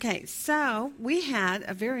Okay, so we had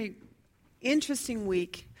a very interesting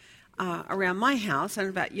week around my house. I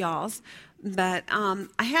don't know about y'all's, but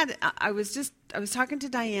I was talking to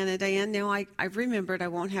Diana. Diane, now I've remembered. I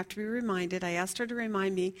won't have to be reminded. I asked her to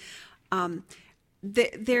remind me.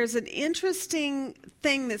 There's an interesting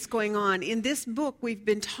thing that's going on. In this book, we've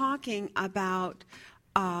been talking about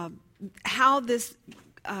how this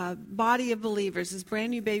body of believers, this brand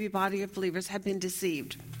new baby body of believers, have been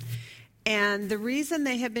deceived. And the reason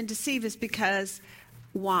they have been deceived is because,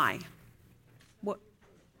 why?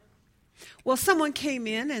 Well, someone came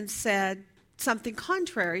in and said something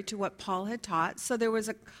contrary to what Paul had taught. So there was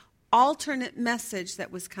an alternate message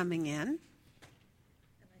that was coming in. And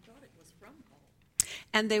I thought it was from Paul.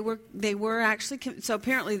 And they were actually, so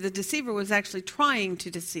apparently the deceiver was actually trying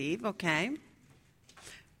to deceive, okay?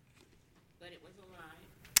 But it was a lie.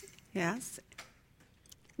 Yes.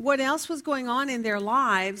 What else was going on in their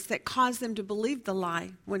lives that caused them to believe the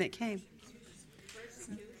lie when it came?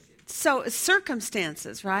 So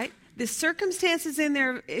circumstances, right? The circumstances in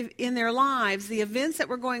their lives, the events that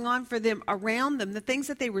were going on for them around them, the things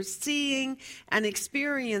that they were seeing and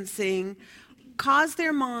experiencing, caused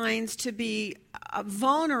their minds to be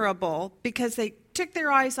vulnerable because they took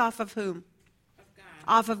their eyes off of whom?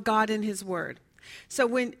 Off of God and His Word. So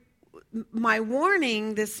when my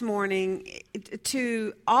warning this morning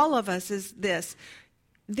to all of us is this: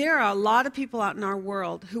 there are a lot of people out in our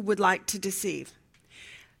world who would like to deceive.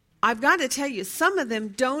 I've got to tell you, some of them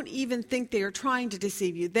don't even think they are trying to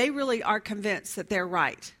deceive you. They really are convinced that they're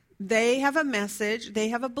right. They have a message. They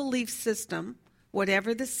have a belief system,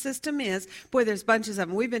 whatever the system is. Boy, there's bunches of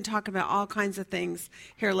them. We've been talking about all kinds of things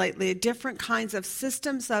here lately, different kinds of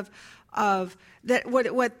systems of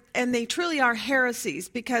that. And they truly are heresies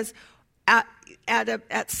because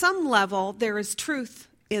at some level there is truth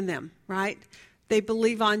in them, right? They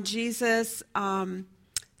believe on Jesus.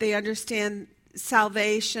 They understand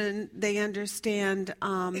salvation. They understand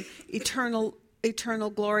eternal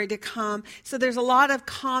glory to come. So there's a lot of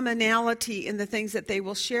commonality in the things that they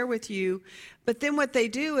will share with you. But then what they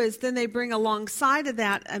do is then they bring alongside of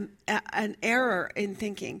that an error in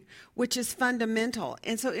thinking, which is fundamental.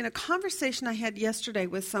 And so in a conversation I had yesterday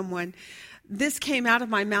with someone, this came out of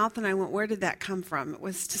my mouth and I went, where did that come from? It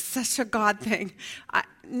was just such a God thing.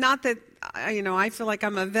 Not that, I feel like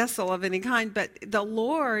I'm a vessel of any kind, but the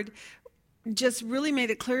Lord just really made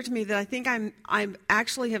it clear to me that I think I'm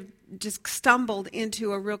actually have just stumbled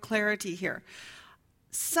into a real clarity here.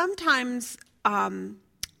 Sometimes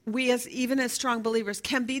we, even as strong believers,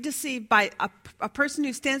 can be deceived by a person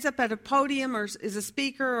who stands up at a podium or is a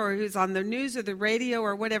speaker or who's on the news or the radio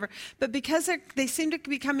or whatever. But because they seem to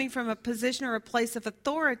be coming from a position or a place of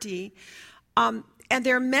authority, and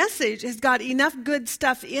their message has got enough good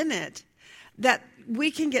stuff in it that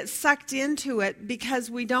we can get sucked into it because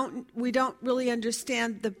we don't really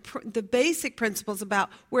understand the basic principles about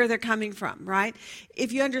where they're coming from, right?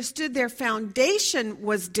 If you understood their foundation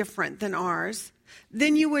was different than ours,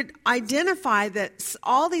 then you would identify that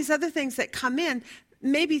all these other things that come in,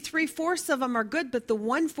 maybe 3/4 of them are good, but the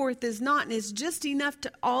 1/4 is not, and is just enough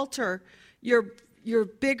to alter your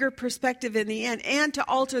bigger perspective in the end, and to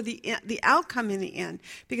alter the outcome in the end.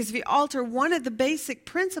 Because if you alter one of the basic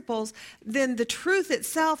principles, then the truth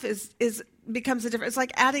itself becomes a different. It's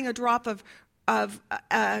like adding a drop of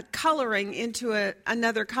coloring into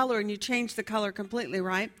another color, and you change the color completely,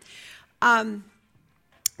 right?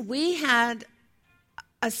 We had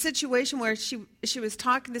a situation where she was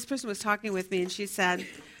talking. This person was talking with me, and she said,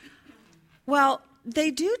 "Well,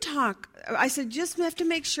 they do talk." I said, just have to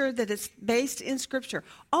make sure that it's based in Scripture.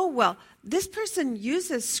 "Oh, well, this person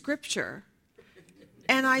uses Scripture."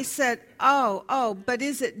 And I said, but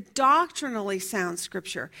is it doctrinally sound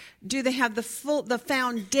Scripture? Do they have the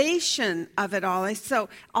foundation of it all? So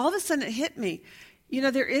all of a sudden it hit me.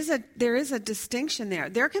 There is a distinction there.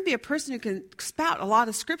 There can be a person who can spout a lot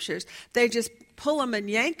of Scriptures. They just pull them and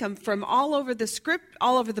yank them from all over the script,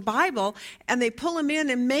 all over the Bible, and they pull them in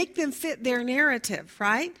and make them fit their narrative,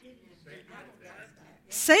 right?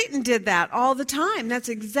 Satan did that all the time. That's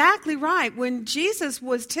exactly right. When Jesus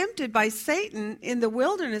was tempted by Satan in the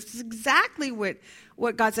wilderness, it's exactly what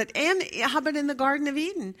God said. And how about in the Garden of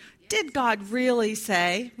Eden? Did God really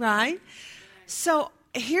say, right? So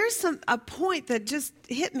here's a point that just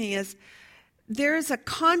hit me is there is a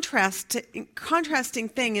contrasting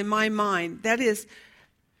thing in my mind. That is,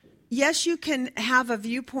 yes, you can have a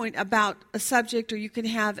viewpoint about a subject, or you can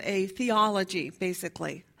have a theology,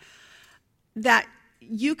 basically, that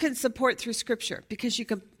you can support through Scripture, because you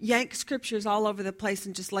can yank Scriptures all over the place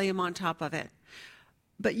and just lay them on top of it.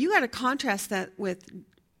 But you got to contrast that with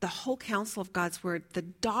the whole counsel of God's word, the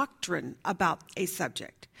doctrine about a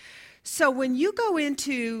subject. So when you go in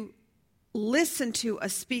to listen to a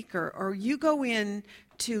speaker, or you go in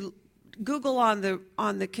to Google on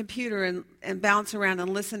the computer and bounce around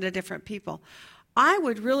and listen to different people, I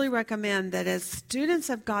would really recommend that as students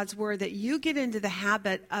of God's word that you get into the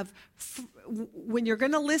habit of when you're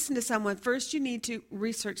going to listen to someone, first you need to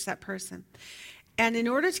research that person. And in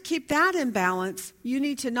order to keep that in balance, you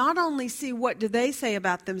need to not only see what do they say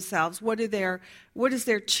about themselves, what does their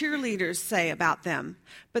cheerleaders say about them,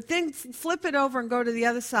 but then flip it over and go to the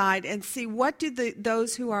other side and see what do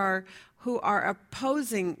those who are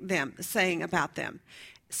opposing them saying about them,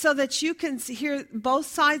 so that you can hear both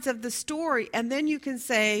sides of the story, and then you can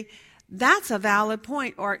say, that's a valid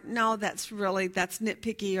point, or no, that's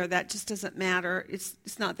nitpicky, or that just doesn't matter.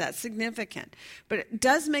 It's not that significant. But it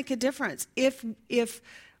does make a difference. If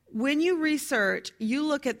when you research, you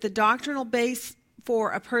look at the doctrinal base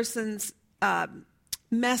for a person's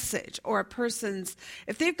message, or a person's,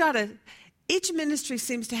 if they've got each ministry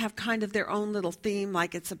seems to have kind of their own little theme,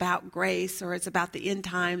 like it's about grace, or it's about the end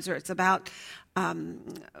times, or it's about,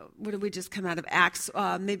 what did we just come out of Acts?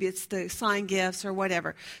 Maybe it's the sign gifts or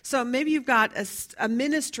whatever. So maybe you've got a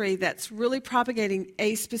ministry that's really propagating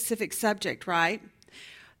a specific subject, right?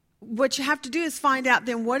 What you have to do is find out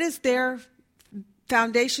then what is their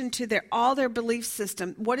foundation to all their belief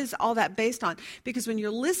system. What is all that based on? Because when you're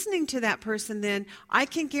listening to that person, then I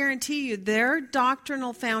can guarantee you their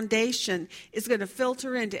doctrinal foundation is going to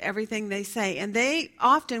filter into everything they say. And they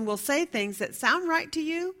often will say things that sound right to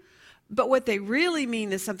you, but what they really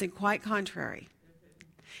mean is something quite contrary.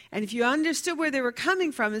 And if you understood where they were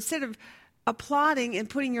coming from, instead of applauding and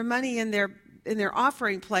putting your money in their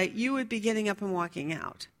offering plate, you would be getting up and walking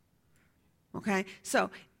out. Okay? So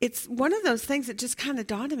it's one of those things that just kind of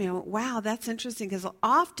dawned on me. I went, wow, that's interesting, because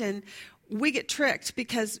often we get tricked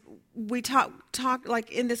because we talk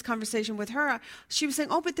like in this conversation with her, she was saying,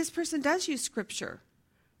 oh, but this person does use scripture.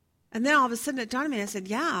 And then all of a sudden it dawned on me, I said,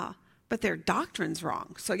 yeah, but their doctrine's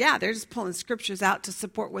wrong. So yeah, they're just pulling scriptures out to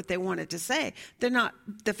support what they wanted to say.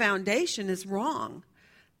 The foundation is wrong.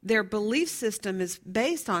 Their belief system is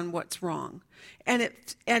based on what's wrong. And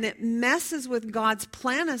it messes with God's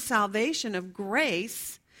plan of salvation, of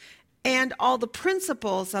grace, and all the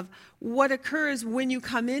principles of what occurs when you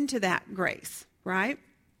come into that grace, right?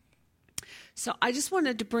 So I just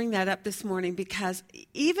wanted to bring that up this morning, because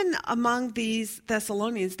even among these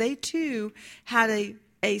Thessalonians, they too had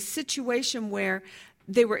a situation where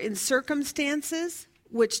they were in circumstances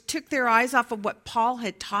which took their eyes off of what Paul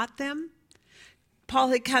had taught them. Paul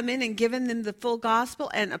had come in and given them the full gospel,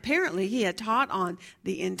 and apparently he had taught on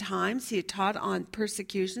the end times. He had taught on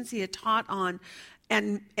persecutions. He had taught on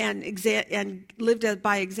and lived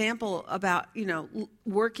by example about,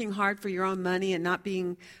 working hard for your own money and not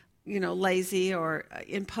being, lazy or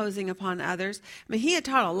imposing upon others. I mean, he had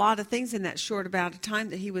taught a lot of things in that short amount of time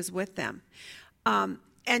that he was with them. And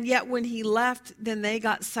yet when he left, then they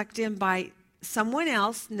got sucked in by someone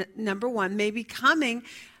else, number one, maybe coming.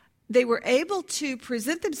 They were able to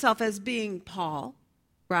present themselves as being Paul,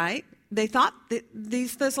 right? They thought,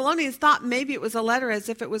 these Thessalonians thought maybe it was a letter as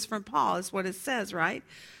if it was from Paul, is what it says, right?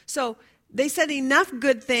 So they said enough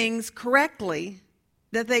good things correctly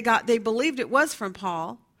that they believed it was from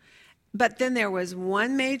Paul. But then there was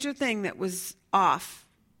one major thing that was off,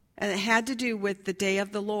 and it had to do with the day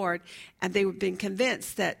of the Lord. And they had been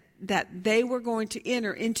convinced that they were going to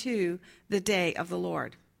enter into the day of the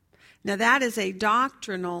Lord. Now that is a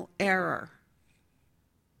doctrinal error,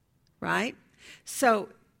 right? So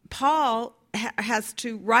Paul has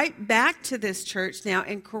to write back to this church now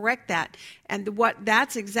and correct that. And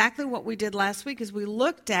that's exactly what we did last week, is we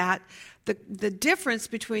looked at the difference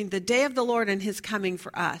between the day of the Lord and his coming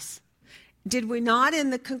for us. Did we not in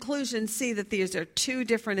the conclusion see that these are two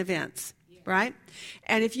different events, right?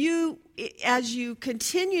 And as you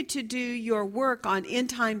continue to do your work on end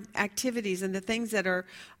time activities and the things that are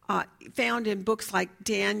found in books like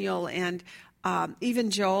Daniel and even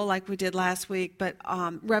Joel, like we did last week, but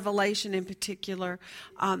Revelation in particular,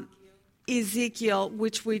 Ezekiel,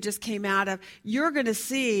 which we just came out of, you're going to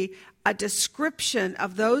see a description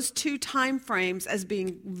of those two time frames as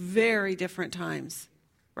being very different times,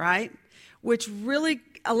 right? Which really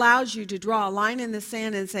allows you to draw a line in the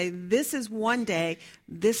sand and say, this is one day,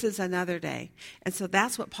 this is another day. And so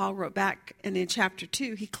that's what Paul wrote back. And in chapter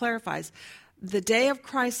 2, he clarifies, the day of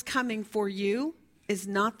Christ coming for you is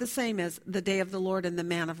not the same as the day of the Lord and the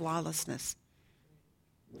man of lawlessness.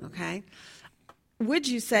 Okay? Would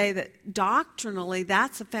you say that doctrinally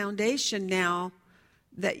that's a foundation now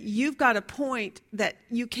that you've got a point that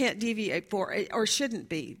you can't deviate for or shouldn't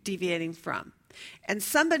be deviating from? And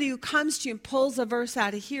somebody who comes to you and pulls a verse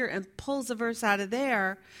out of here and pulls a verse out of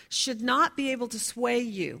there should not be able to sway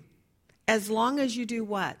you as long as you do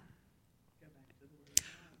what?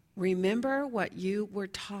 Remember what you were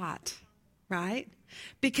taught, right?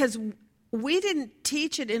 Because we didn't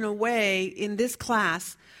teach it in a way in this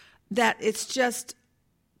class that it's just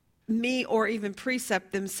me or even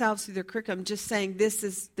Precept themselves through their curriculum just saying this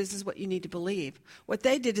is what you need to believe. What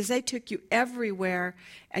they did is they took you everywhere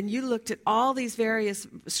and you looked at all these various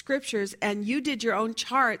scriptures and you did your own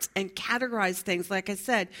charts and categorized things. Like I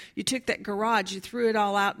said, you took that garage, you threw it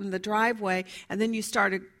all out in the driveway, and then you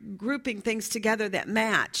started grouping things together that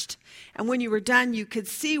matched. And when you were done, you could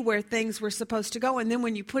see where things were supposed to go. And then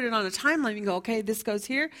when you put it on a timeline, you go, okay, this goes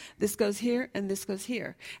here, and this goes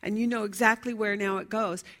here. And you know exactly where now it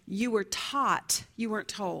goes. You were taught, you weren't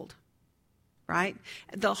told, right?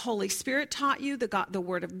 The Holy Spirit taught you, the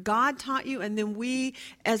Word of God taught you, and then we,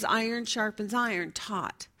 as iron sharpens iron,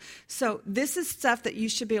 taught. So this is stuff that you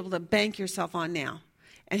should be able to bank yourself on now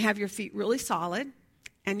and have your feet really solid,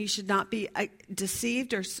 and you should not be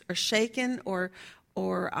deceived or shaken or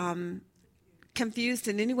confused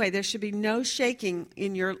in any way. There should be no shaking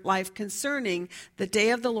in your life concerning the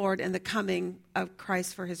day of the Lord and the coming of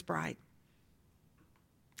Christ for his bride.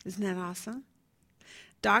 Isn't that awesome?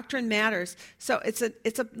 Doctrine matters. So it's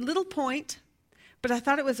a little point, but I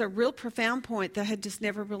thought it was a real profound point that I had just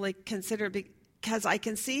never really considered, because I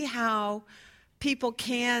can see how people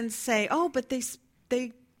can say, oh, but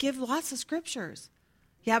they give lots of scriptures.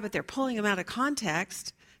 Yeah, but they're pulling them out of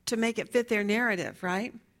context to make it fit their narrative,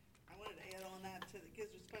 right? I wanted to add on that because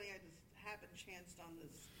it's funny, I just happened chanced on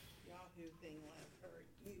this Yahoo thing or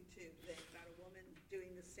YouTube thing about a woman doing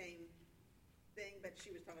the same thing, but she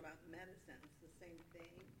was talking about medicines, the same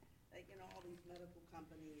thing. Like, all these medical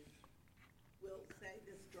companies will say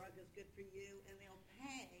this drug is good for you, and they'll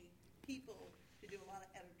pay people to do a lot of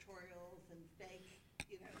editorials and fake,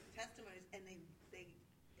 testimonies, and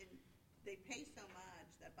they pay so much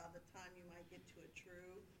that by the time you might get to a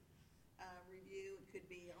true review, it could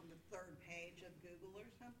be on the third page of Google or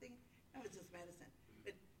something. No, it's just medicine.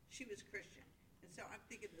 But she was Christian. And so I'm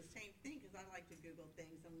thinking the same thing, because I like to Google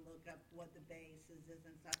things and look up what the basis is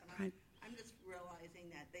and stuff. And I'm just realizing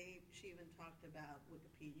that she even talked about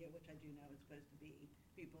Wikipedia, which I do know is supposed to be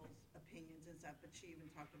people's opinions and stuff, but she even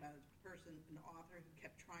talked about a person, an author, who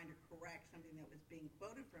kept trying to correct something that was being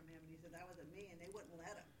quoted from him, and he said that wasn't me, and they wouldn't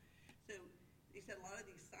let him. So he said a lot of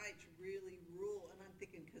these sites really rule, and I'm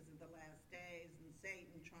thinking because of the last days and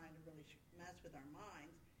Satan trying to really mess with our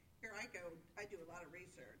minds. Here I go, I do a lot of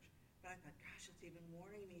research, but I thought, gosh, it's even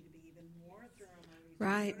warning me to be even more thorough on my research.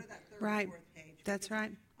 Right, Go to that third right. or fourth page. That's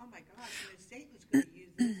right. Oh my gosh, Satan's going to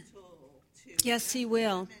use this tool to... Yes, he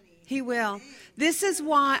will. He will. This is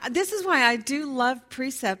why I do love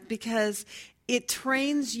Precept, because it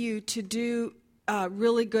trains you to do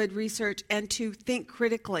really good research and to think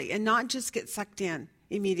critically and not just get sucked in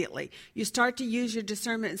immediately. You start to use your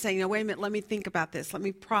discernment and say, no, wait a minute, let me think about this. Let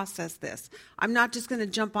me process this. I'm not just going to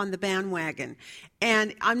jump on the bandwagon.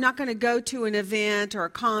 And I'm not going to go to an event or a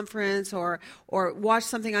conference or watch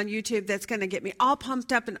something on YouTube that's going to get me all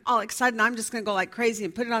pumped up and all excited. And I'm just going to go like crazy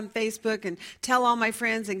and put it on Facebook and tell all my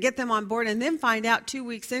friends and get them on board, and then find out 2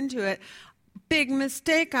 weeks into it, big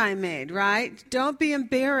mistake I made, right? Don't be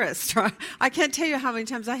embarrassed. Right? I can't tell you how many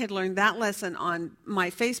times I had learned that lesson on my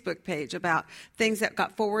Facebook page about things that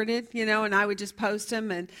got forwarded, and I would just post them,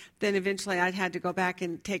 and then eventually I'd had to go back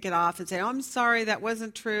and take it off and say, oh, I'm sorry, that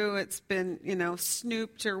wasn't true. It's been,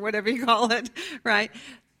 snooped or whatever you call it, right?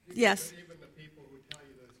 Yes. Even the people who tell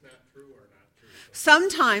you that it's not true are not true.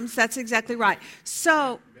 Sometimes, that's exactly right.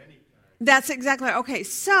 So, that's exactly right. Okay,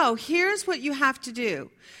 so here's what you have to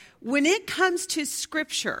do. When it comes to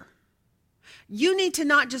Scripture, you need to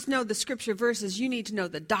not just know the Scripture verses, you need to know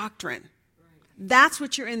the doctrine. That's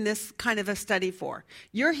what you're in this kind of a study for.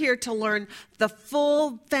 You're here to learn the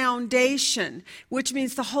full foundation, which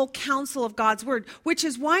means the whole counsel of God's Word, which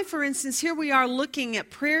is why, for instance, here we are looking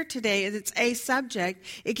at prayer today, and it's a subject.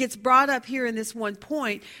 It gets brought up here in this one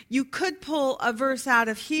point. You could pull a verse out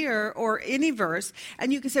of here or any verse,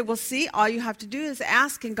 and you can say, well, see, all you have to do is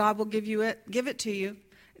ask, and God will give it to you.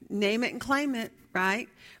 Name it and claim it, right?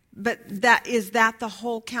 But is that the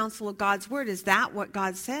whole counsel of God's Word? Is that what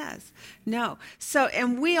God says? No. So,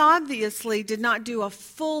 and we obviously did not do a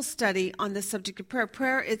full study on the subject of prayer.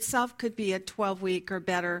 Prayer itself could be a 12-week or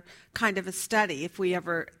better kind of a study if we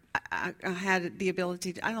ever had the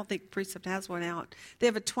ability to. I don't think Precept has one out. They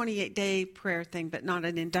have a 28-day prayer thing, but not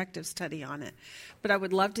an inductive study on it. But I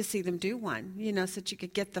would love to see them do one, so that you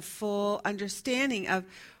could get the full understanding of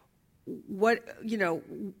what,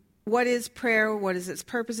 what is prayer, what is its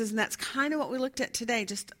purposes, and that's kind of what we looked at today,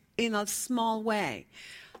 just in a small way.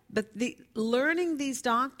 But learning these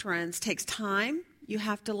doctrines takes time. You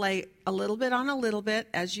have to lay a little bit on a little bit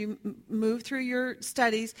as you move through your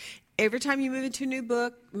studies. Every time you move into a new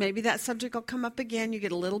book, maybe that subject will come up again. You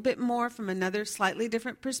get a little bit more from another slightly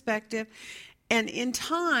different perspective. And in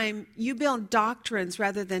time, you build doctrines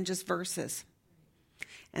rather than just verses.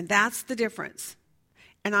 And that's the difference.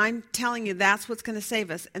 And I'm telling you, that's what's going to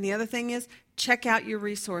save us. And the other thing is, check out your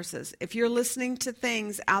resources. If you're listening to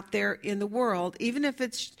things out there in the world, even if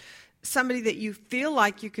it's somebody that you feel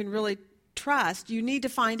like you can really trust, you need to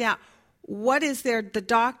find out what is the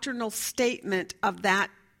doctrinal statement of that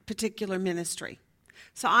particular ministry.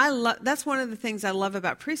 So that's one of the things I love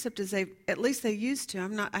about Precept is at least they used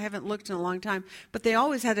to. I haven't looked in a long time, but they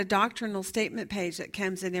always had a doctrinal statement page that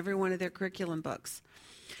comes in every one of their curriculum books.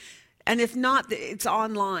 And if not, it's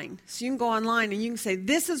online. So you can go online and you can say,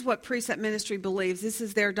 this is what Precept Ministry believes. This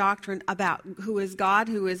is their doctrine about who is God,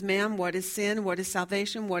 who is man, what is sin, what is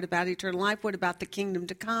salvation, what about eternal life, what about the kingdom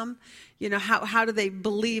to come. How do they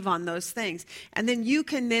believe on those things? And then you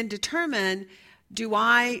can then determine, do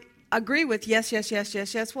I agree with yes.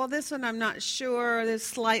 Well, this one I'm not sure. There's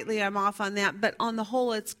slightly I'm off on that. But on the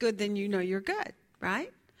whole, it's good. Then you know you're good,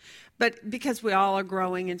 right? But because we all are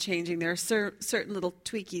growing and changing, there are certain little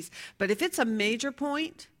tweakies. But if it's a major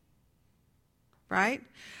point, right?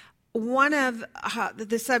 One of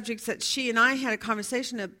the subjects that she and I had a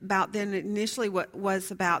conversation about then initially was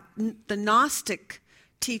about the Gnostic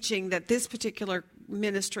teaching that this particular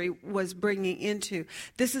ministry was bringing into.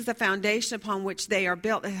 This is the foundation upon which they are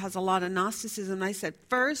built. It has a lot of Gnosticism. I said,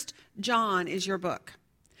 1 John is your book.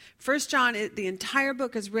 1 John, the entire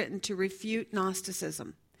book is written to refute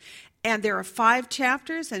Gnosticism. And there are 5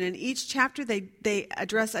 chapters, and in each chapter they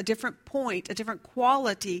address a different point, a different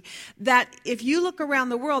quality, that if you look around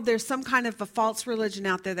the world, there's some kind of a false religion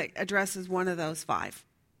out there that addresses one of those 5.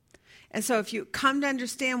 And so if you come to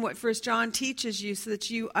understand what 1 John teaches you so that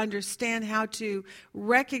you understand how to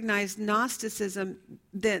recognize Gnosticism,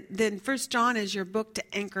 then 1 John is your book to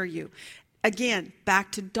anchor you. Again,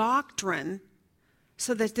 back to doctrine,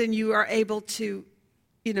 so that then you are able to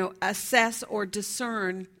assess or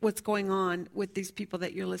discern what's going on with these people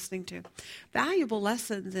that you're listening to. Valuable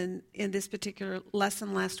lessons in this particular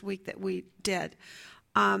lesson last week that we did.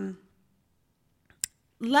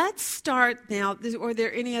 Let's start now. Are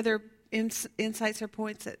there any other insights or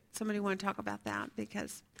points that somebody want to talk about that?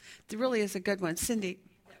 Because it really is a good one. Cindy.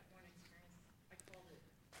 That one experience, I called it,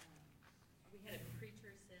 we had a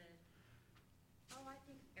preacher said, I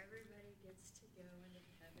think everybody gets to go into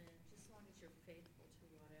heaven just as long as you're faithful to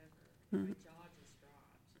whatever. My jaw just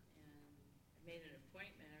dropped, and I made an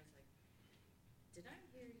appointment. I was like, did I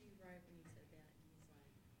hear you right when you said that? And he's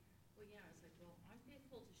like, well, yeah. I was like, well, I'm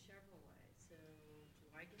faithful to Chevrolet, so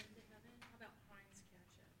do I get into heaven? How about Heinz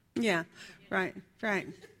ketchup? Yeah, right. Does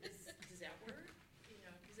that work?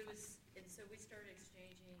 Because it was, and so we started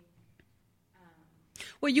exchanging.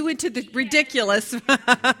 Well, you went to the ridiculous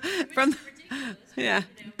from, Ridiculous, yeah.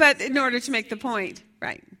 But in order to make the point,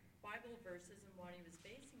 right? Bible verses and what he was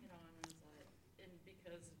basing it on, and was like, and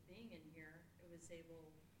because of being in here, it was able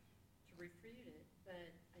to refute it.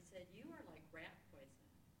 But I said, you are like rat poison.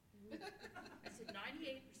 I said,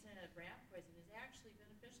 98% of rat poison is actually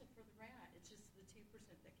beneficial for the rat. It's just the 2%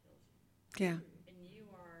 that kills you. Yeah. And you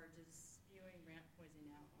are just spewing rat poison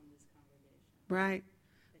out on this congregation. Right.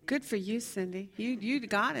 Good for you, Cindy. You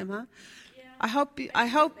got him, huh? Yeah. I hope.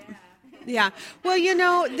 Yeah. Well,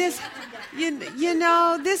 this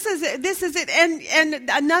is it. And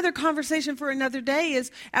another conversation for another day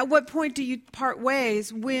is, at what point do you part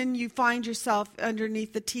ways when you find yourself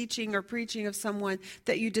underneath the teaching or preaching of someone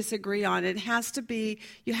that you disagree on? It has to be,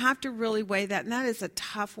 you have to really weigh that, and that is a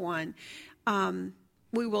tough one.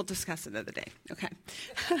 We will discuss another day, okay?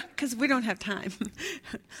 Because we don't have time.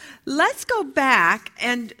 Let's go back,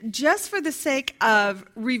 and just for the sake of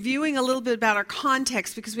reviewing a little bit about our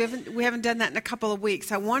context, because we haven't done that in a couple of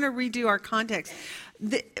weeks, I want to redo our context.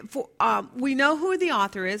 We know who the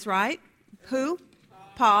author is, right? Who?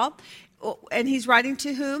 Paul. And he's writing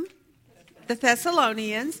to whom? The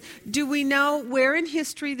Thessalonians. Do we know where in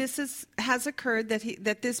history this has occurred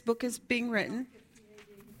that this book is being written?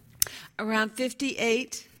 Around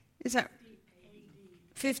 58, is that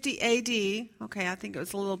 50 AD? Okay, I think it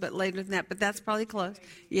was a little bit later than that, but that's probably close.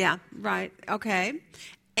 Yeah, right. Okay,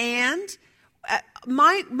 and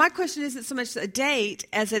my question isn't so much a date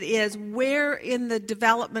as it is where in the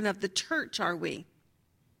development of the church are we?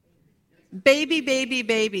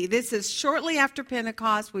 Baby. This is shortly after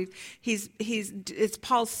Pentecost. It's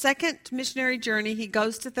Paul's second missionary journey. He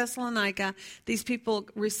goes to Thessalonica. These people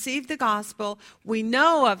receive the gospel. We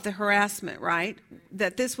know of the harassment, right?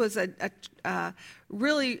 That this was a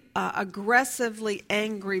really aggressively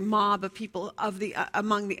angry mob of people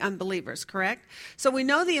among the unbelievers, correct? So we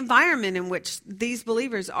know the environment in which these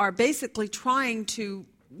believers are basically trying to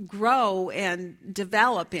grow and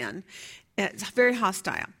develop in. It's very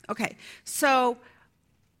hostile. Okay, so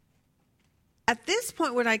at this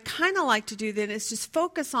point, what I kind of like to do then is just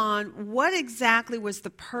focus on what exactly was the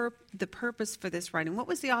purpose for this writing. What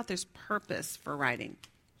was the author's purpose for writing?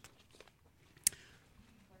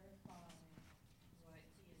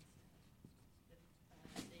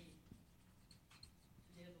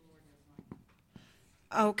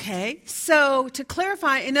 Okay, so to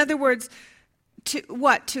clarify, in other words, to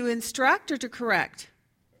what? To instruct or to correct?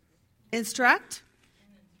 Instruct.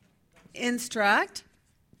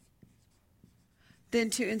 Then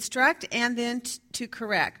to instruct and then to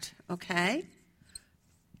correct. Okay?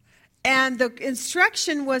 And the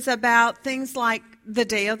instruction was about things like the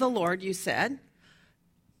day of the Lord, you said.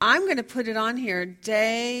 I'm going to put it on here,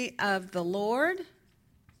 day of the Lord.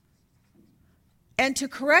 And to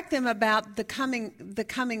correct them about the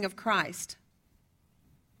coming of Christ.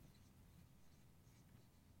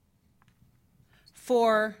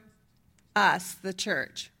 For us, the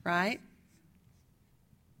church, right?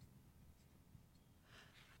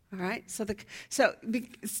 All right. So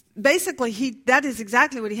basically, that is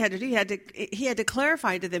exactly what he had to do. He had to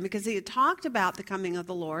clarify to them because he had talked about the coming of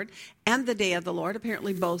the Lord and the day of the Lord.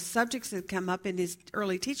 Apparently, both subjects had come up in his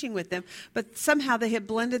early teaching with them, but somehow they had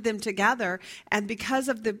blended them together. And because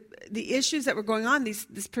of the issues that were going on,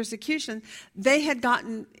 this persecution, they had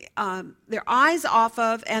gotten their eyes off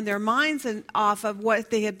of and their minds off of what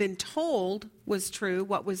they had been told was true,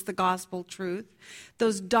 what was the gospel truth.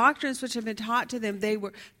 Those doctrines which had been taught to them,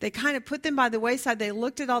 they kind of put them by the wayside. They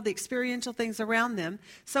looked at all the experiential things around them.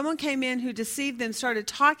 Someone came in who deceived them, started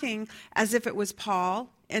talking as if it was Paul,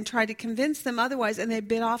 and tried to convince them otherwise, and they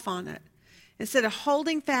bit off on it. Instead of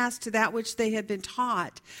holding fast to that which they had been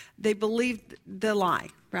taught, they believed the lie,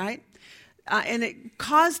 right? And it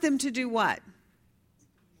caused them to do what?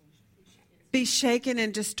 Be shaken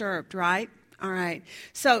and disturbed, right? All right.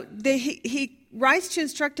 So he writes to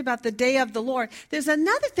instruct about the day of the Lord. There's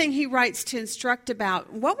another thing he writes to instruct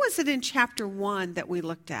about. What was it in chapter 1 that we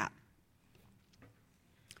looked at?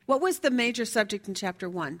 What was the major subject in chapter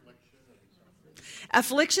 1?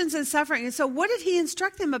 Afflictions and suffering. And so what did he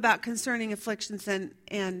instruct them about concerning afflictions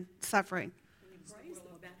and suffering? He praised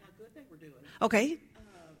them about how good they were doing. Okay. He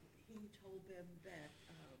told them that,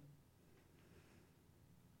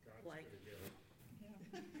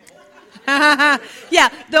 Yeah,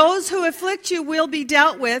 those who afflict you will be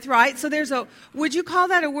dealt with, right? So would you call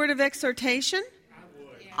that a word of exhortation?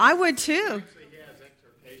 I would too. Actually, he has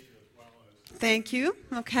exhortation as well as... Thank you.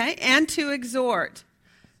 Okay. And to exhort.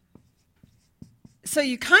 So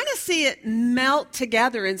you kind of see it melt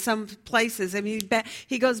together in some places. I mean,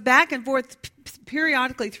 he goes back and forth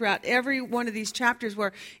periodically throughout every one of these chapters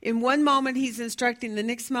where in one moment he's instructing, the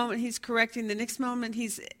next moment he's correcting, the next moment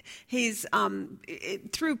he's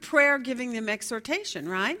through prayer giving them exhortation,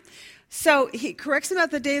 right? So he corrects them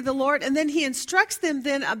about the day of the Lord, and then he instructs them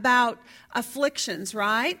then about afflictions,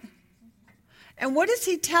 right? And what does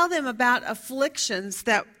he tell them about afflictions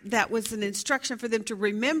that was an instruction for them to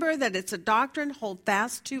remember that it's a doctrine, hold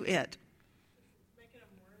fast to it?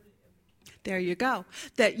 There you go.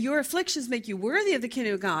 That your afflictions make you worthy of the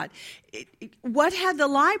kingdom of God. What had the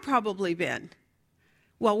lie probably been?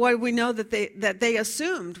 Well, what do we know that they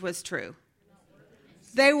assumed was true?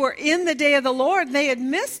 They were in the day of the Lord. They had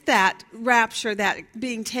missed that rapture, that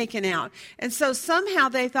being taken out. And so somehow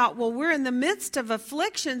they thought, well, we're in the midst of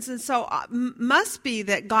afflictions, and so must be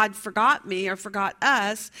that God forgot me or forgot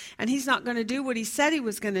us, and he's not going to do what he said he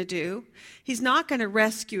was going to do. He's not going to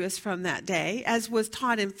rescue us from that day, as was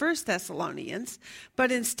taught in 1 Thessalonians.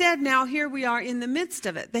 But instead, now here we are in the midst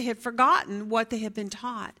of it. They had forgotten what they had been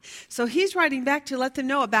taught. So he's writing back to let them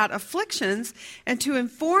know about afflictions and to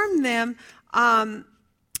inform them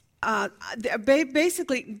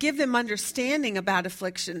basically give them understanding about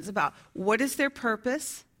afflictions, about what is their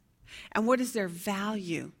purpose and what is their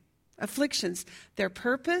value. Afflictions, their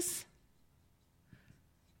purpose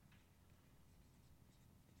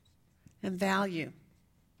and value.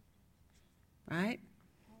 Right?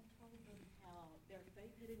 Paul told them how their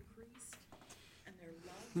faith had increased and their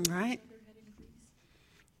love for each other Right. had increased.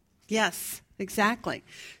 Yes, exactly.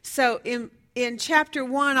 So in chapter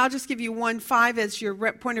 1, I'll just give you 1:5 as your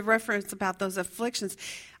point of reference about those afflictions.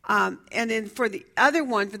 And then for the other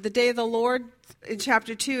one, for the day of the Lord, in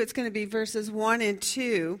chapter 2, it's going to be verses 1 and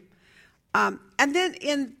 2. And then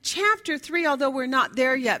in chapter 3, although we're not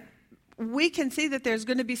there yet, we can see that there's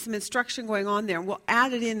going to be some instruction going on there. We'll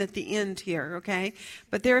add it in at the end here, okay?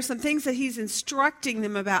 But there are some things that he's instructing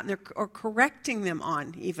them about or correcting them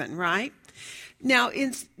on even, right? Now,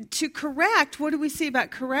 to correct, what do we see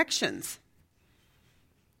about corrections?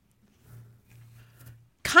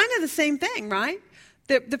 Kind of the same thing, right?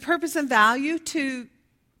 The purpose and value to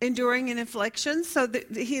enduring in afflictions, so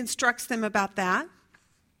that he instructs them about that.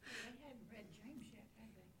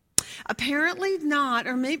 Apparently not,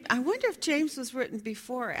 or maybe, I wonder if James was written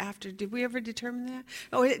before or after. Did we ever determine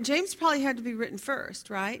that? James probably had to be written first,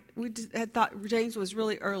 right? We had thought James was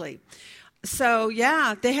really early. So,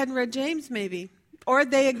 yeah, they hadn't read James maybe. Or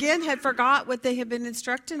they, again, had forgot what they had been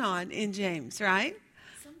instructed on in James, right?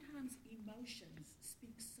 Sometimes emotions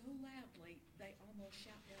speak so loudly, they almost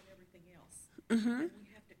shout down everything else. Mm-hmm. And we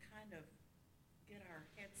have to kind of get our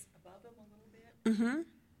heads above them a little bit. Mm-hmm.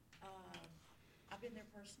 I've been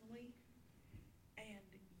there personally, and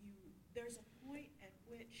there's a point at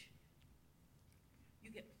which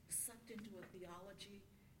you get sucked into a theology,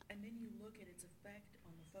 and then you look at its effect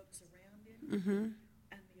on the folks around it, Mm-hmm.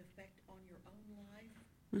 and the effect on your own life,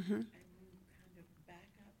 Mm-hmm. and you kind of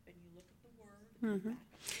back up and you look at the Word, and you back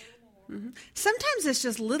up a little more. Mm-hmm. Sometimes it's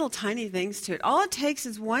just little tiny things to it. All it takes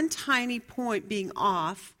is one tiny point being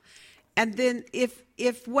off, and then if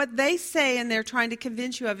what they say and they're trying to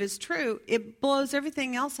convince you of is true, it blows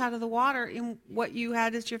everything else out of the water in what you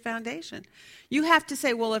had as your foundation. You have to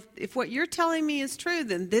say, well, if what you're telling me is true,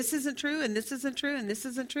 then this isn't true, and this isn't true, and this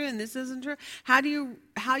isn't true, and this isn't true. How do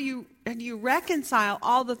you reconcile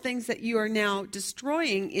all the things that you are now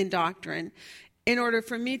destroying in doctrine in order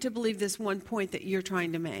for me to believe this one point that you're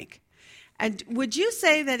trying to make? And would you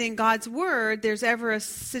say that in God's Word there's ever a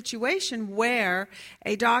situation where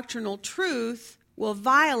a doctrinal truth will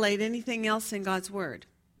violate anything else in God's Word?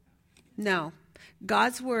 No.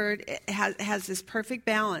 God's Word has this perfect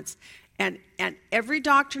balance. And every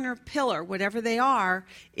doctrine or pillar, whatever they are,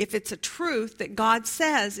 if it's a truth that God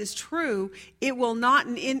says is true, it will not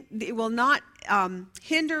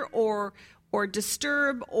hinder or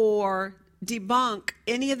disturb or debunk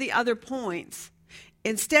any of the other points.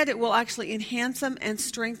 Instead, it will actually enhance them and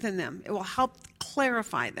strengthen them. It will help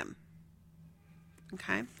clarify them.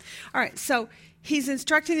 Okay? All right, so he's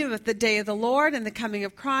instructing them about the day of the Lord and the coming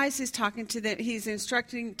of Christ. He's talking to them. He's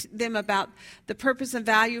instructing them about the purpose and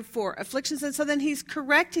value for afflictions. And so then he's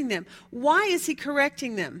correcting them. Why is he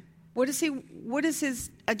correcting them? What is his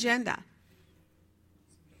agenda?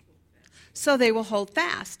 So they will hold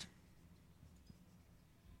fast.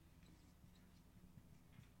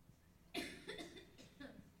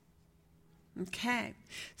 Okay,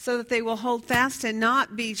 so that they will hold fast and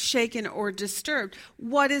not be shaken or disturbed.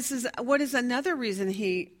 What is another reason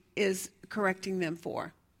he is correcting them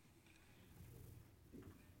for?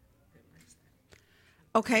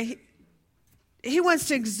 Okay, he wants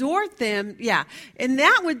to exhort them, yeah, and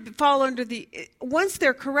that would fall under once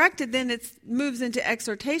they're corrected, then it moves into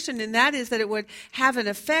exhortation, and that is that it would have an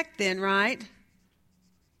effect then, right,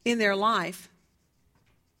 in their life.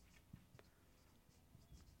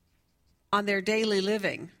 On their daily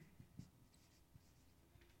living,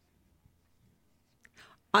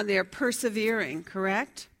 on their persevering,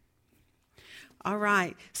 correct? All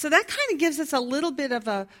right. So that kind of gives us a little bit of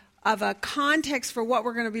a context for what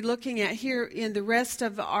we're going to be looking at here in the rest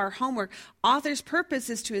of our homework. Author's purpose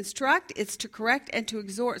is to instruct, it's to correct, and to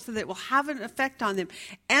exhort so that it will have an effect on them.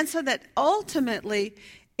 And so that ultimately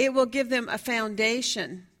it will give them a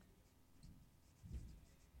foundation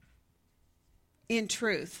in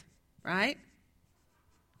truth. Right?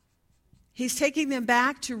 He's taking them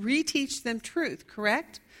back to reteach them truth,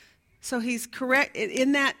 correct? So he's correct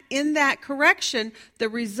in that correction, the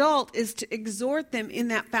result is to exhort them in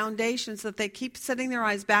that foundation so that they keep setting their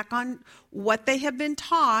eyes back on what they have been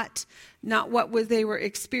taught, not what they were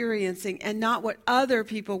experiencing, and not what other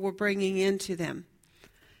people were bringing into them.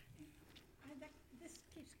 This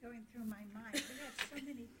keeps going through my mind. We have so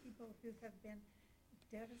many people who have been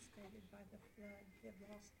devastated by the flood. They've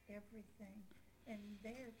lost everything. And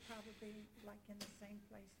they're probably like in the same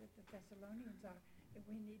place that the Thessalonians are. And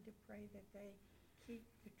we need to pray that they keep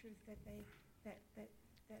the truth that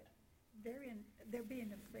they're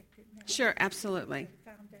being afflicted now. Sure, absolutely.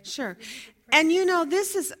 Foundation. Sure. And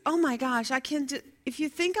this is, oh my gosh, if you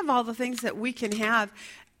think of all the things that we can have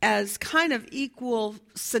as kind of equal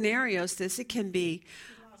scenarios, it can be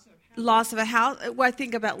loss of a house. Well, I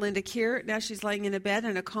think about Linda Keir. Now she's laying in a bed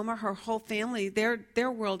in a coma. Her whole family, their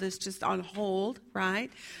world is just on hold, right?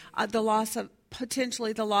 The loss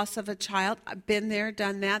potentially the loss of a child. I've been there,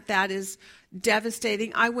 done that. That is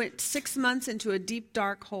devastating. I went 6 months into a deep,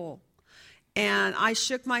 dark hole. And I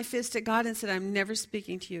shook my fist at God and said, I'm never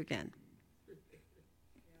speaking to you again.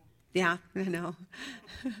 Yeah, I know.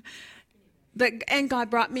 And God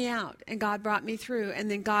brought me out, and God brought me through,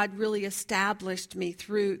 and then God really established me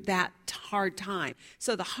through that hard time.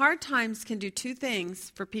 So the hard times can do two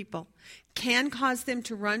things for people. Can cause them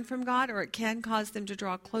to run from God, or it can cause them to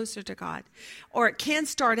draw closer to God. Or it can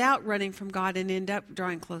start out running from God and end up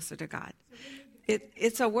drawing closer to God.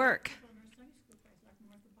 It's a work.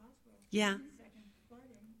 Yeah.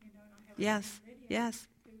 Yes. Yes.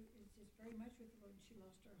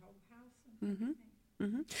 Mm-hmm.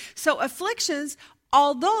 Mm-hmm. So afflictions,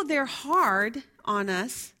 although they're hard on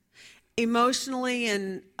us emotionally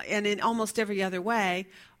and in almost every other way,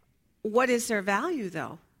 what is their value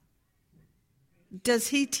though? Does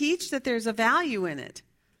he teach that there's a value in it?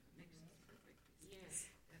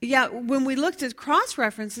 Yeah, when we looked at cross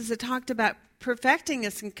references, it talked about perfecting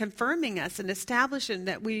us and confirming us and establishing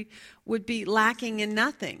that we would be lacking in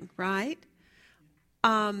nothing, right?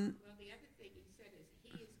 Well, the other thing he said is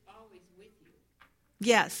he is always with you.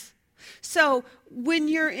 Yes. So when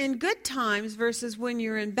you're in good times versus when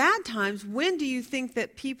you're in bad times, when do you think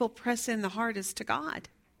that people press in the hardest to God?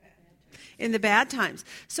 In the bad times.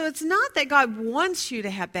 So it's not that God wants you to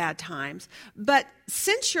have bad times, but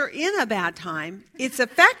since you're in a bad time, it's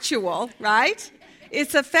effectual, right?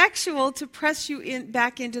 It's effectual to press you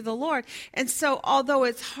back into the Lord. And so although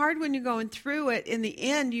it's hard when you're going through it, in the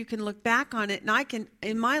end you can look back on it. And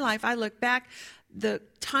in my life, I look back, the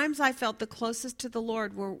times I felt the closest to the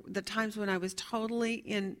Lord were the times when I was totally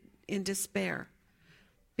in despair,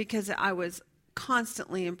 because I was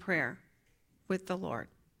constantly in prayer with the Lord.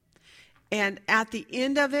 And at the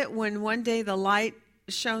end of it, when one day the light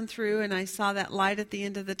shone through and I saw that light at the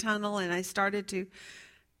end of the tunnel, and I started to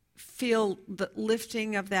feel the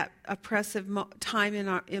lifting of that oppressive time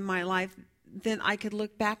in my life, then I could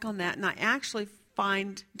look back on that and I actually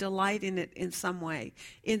find delight in it in some way,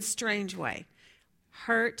 in strange way.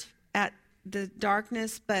 Hurt at the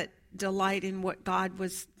darkness, but delight in what God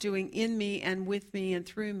was doing in me and with me and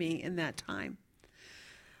through me in that time.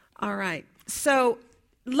 All right. So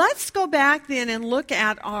let's go back then and look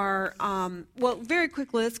at our, very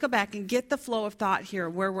quickly, let's go back and get the flow of thought here,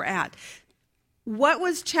 where we're at. What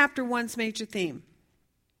was chapter 1's major theme?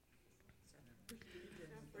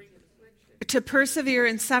 To persevere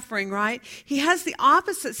in suffering, right? He has the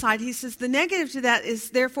opposite side. He says the negative to that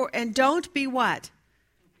is therefore, and don't be what?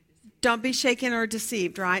 Don't be shaken or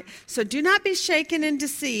deceived, right? So do not be shaken and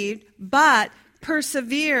deceived, but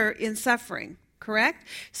persevere in suffering. Correct?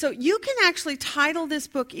 So you can actually title this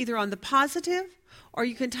book either on the positive, or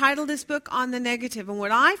you can title this book on the negative. And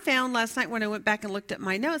what I found last night when I went back and looked at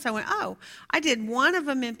my notes, I went, I did one of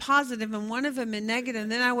them in positive and one of them in negative,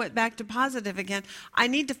 and then I went back to positive again. I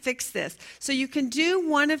need to fix this. So you can do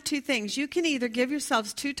one of two things. You can either give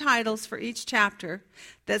yourselves two titles for each chapter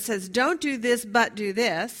that says, don't do this, but do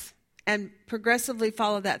this, and progressively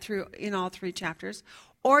follow that through in all three chapters.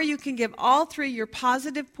 Or you can give all three your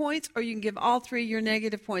positive points, or you can give all three your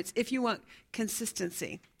negative points if you want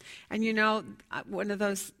consistency. And it's one of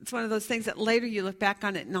those things that later you look back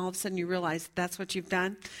on it and all of a sudden you realize that's what you've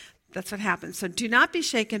done. That's what happens. So do not be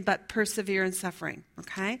shaken, but persevere in suffering.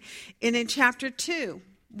 Okay? And in chapter 2,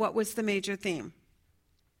 what was the major theme?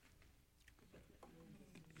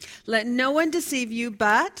 Let no one deceive you,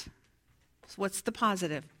 but what's the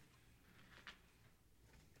positive?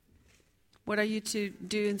 What are you to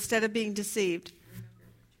do instead of being deceived?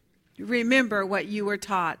 Remember what you were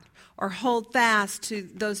taught, or hold fast to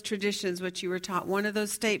those traditions which you were taught. One of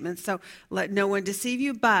those statements. So let no one deceive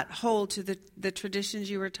you, but hold to the traditions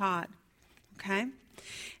you were taught. Okay?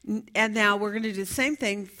 And now we're going to do the same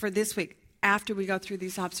thing for this week after we go through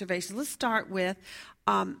these observations. Let's start with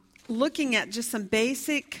looking at just some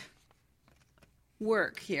basic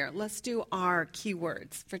work here. Let's do our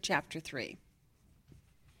keywords for chapter 3.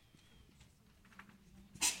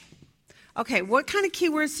 Okay, what kind of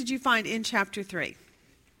keywords did you find in chapter 3?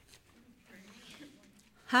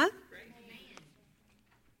 Huh?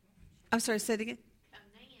 I'm sorry, say it again.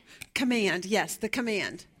 Command, yes, the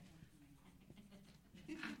command.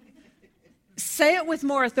 Say it with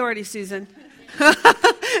more authority, Susan.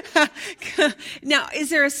 Now,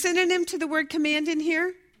 is there a synonym to the word command in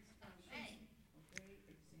here?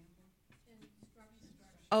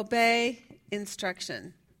 Obey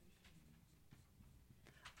instruction.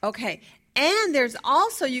 Okay. And there's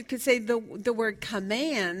also, you could say the word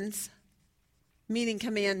commands, meaning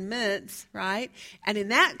commandments, right? And in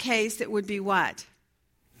that case, it would be what?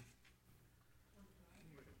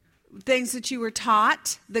 things that you were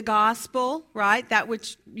taught, the gospel, right? That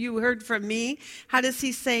which you heard from me. How does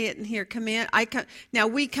he say it in here? Now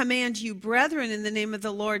we command you, brethren, in the name of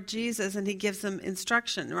the Lord Jesus, and he gives them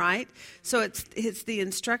instruction, right? So it's the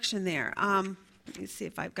instruction there. Let me see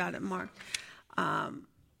if I've got it marked.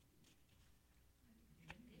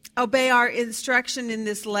 Obey our instruction in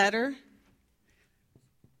this letter.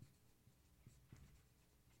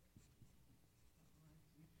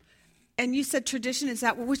 And you said tradition, is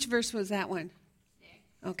that, which verse was that one?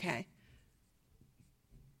 Okay.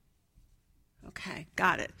 Okay,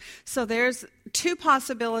 got it. So there's two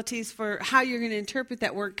possibilities for how you're going to interpret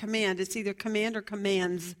that word command. It's either command or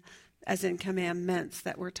commands, as in commandments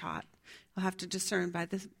that we're taught. You'll have to discern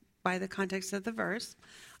by the context of the verse.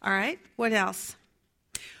 All right, what else?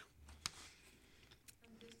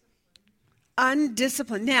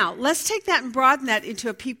 Undisciplined. Now, let's take that and broaden that into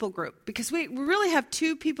a people group, because we really have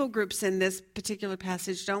two people groups in this particular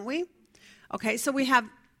passage, don't we? Okay, so we have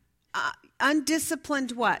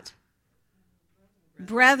undisciplined what?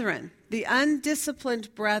 Brethren. The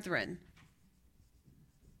undisciplined brethren.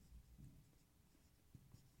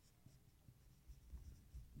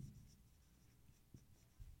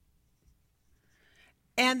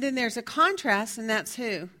 And then there's a contrast, and that's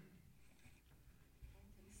who?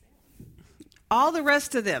 All the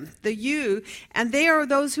rest of them, the you, and they are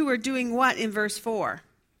those who are doing what in verse 4?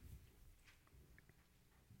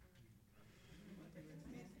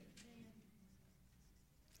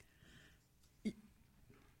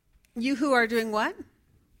 You who are doing what?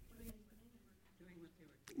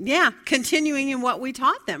 Yeah, continuing in what we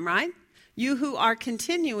taught them, right? You who are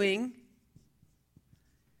continuing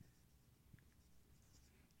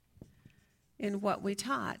in what we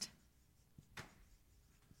taught.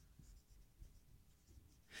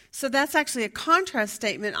 So that's actually a contrast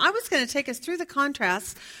statement. I was going to take us through the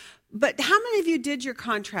contrasts, but how many of you did your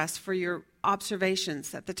contrast for your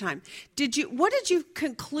observations at the time? What did you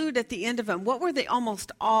conclude at the end of them? What were they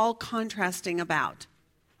almost all contrasting about?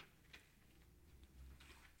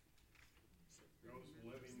 Those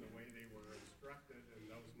living the way they were instructed and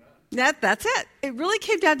those not. That's it. It really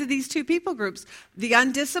came down to these two people groups, the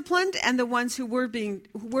undisciplined and the ones who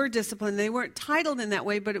were disciplined. They weren't titled in that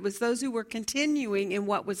way, but it was those who were continuing in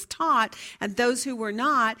what was taught and those who were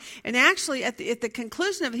not. And actually, at the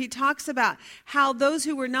conclusion of it, he talks about how those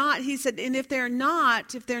who were not, he said, and if they're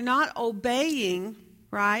not obeying,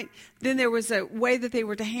 right, then there was a way that they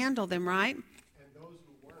were to handle them, right? And those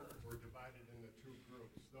who weren't were divided into two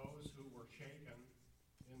groups. Those who were shaken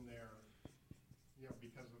in their,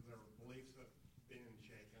 because of their beliefs of being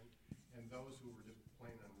shaken, and those who were just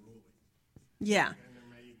plain unruly. Yeah. And there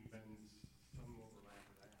may even been some overlap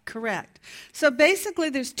of that. Correct. So basically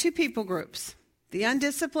there's two people groups, the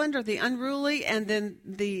undisciplined or the unruly, and then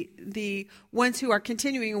the ones who are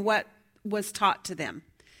continuing in what was taught to them.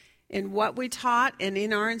 In what we taught and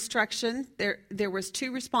in our instruction, there was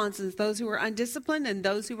two responses, those who were undisciplined and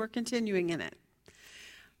those who were continuing in it.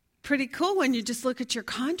 Pretty cool when you just look at your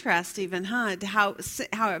contrast even, huh?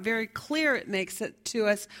 How very clear it makes it to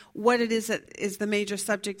us what it is that is the major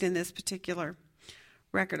subject in this particular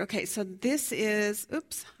record. Okay, so this is,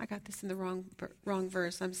 oops, I got this in the wrong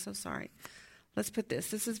verse. I'm so sorry. Let's put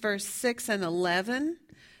this. This is verse 6 and 11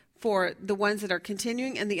 for the ones that are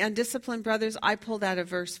continuing. And the undisciplined brothers, I pulled out of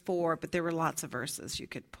verse 4, but there were lots of verses you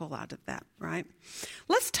could pull out of that, right?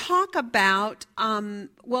 Let's talk about,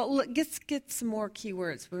 let's get some more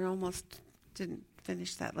keywords. We almost didn't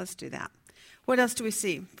finish that. Let's do that. What else do we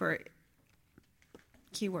see for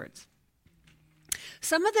keywords?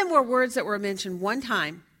 Some of them were words that were mentioned one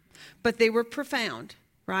time, but they were profound,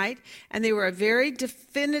 right? And they were a very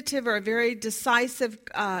definitive or a very decisive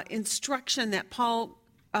instruction that Paul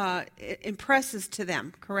impresses to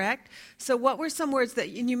them, correct? So what were some words that,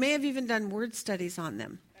 and you may have even done word studies on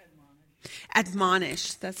them?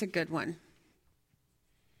 Admonish. That's a good one.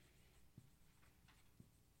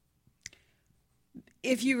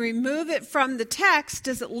 If you remove it from the text,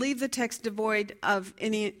 does it leave the text devoid of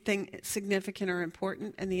anything significant or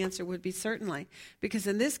important? And the answer would be certainly. Because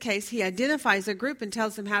in this case, he identifies a group and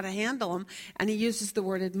tells them how to handle them, and he uses the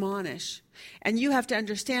word admonish. And you have to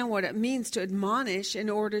understand what it means to admonish in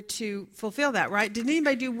order to fulfill that, right? Did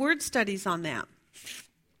anybody do word studies on that?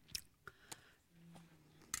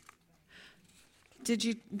 Did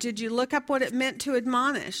you look up what it meant to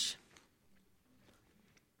admonish?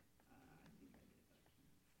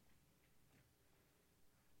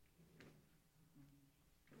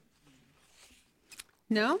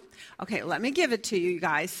 No? Okay, let me give it to you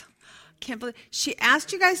guys. Can't believe she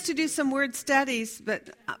asked you guys to do some word studies, but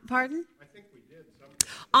pardon? I think we did.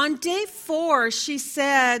 On day 4, she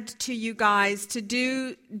said to you guys to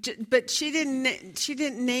do, but she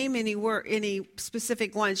didn't name any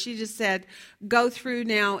specific ones. She just said, go through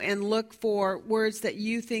now and look for words that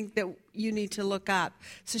you think that you need to look up.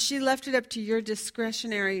 So she left it up to your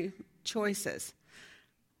discretionary choices.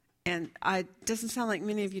 And it doesn't sound like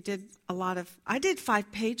many of you did I did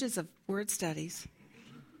 5 pages of word studies.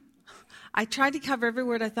 I tried to cover every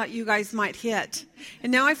word I thought you guys might hit.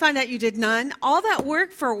 And now I find out you did none. All that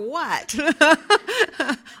work for what?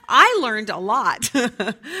 I learned a lot.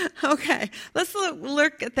 Okay, let's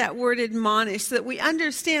look at that word admonish so that we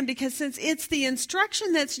understand, because since it's the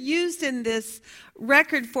instruction that's used in this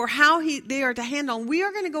record for how they are to handle, we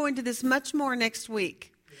are going to go into this much more next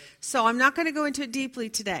week. So I'm not going to go into it deeply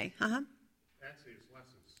today. Actually, it's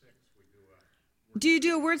lesson 6. Do you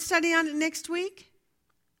do a word study on it next week?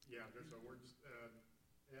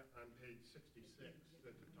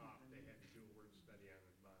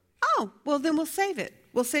 Oh, well, then we'll save it.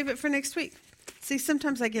 We'll save it for next week. See,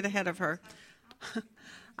 sometimes I get ahead of her.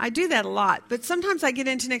 I do that a lot, but sometimes I get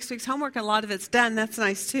into next week's homework and a lot of it's done. That's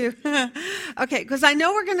nice, too. Okay, because I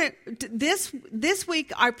know we're going to, this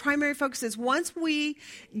week, our primary focus is once we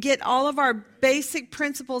get all of our basic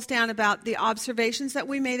principles down about the observations that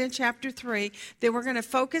we made in chapter 3, then we're going to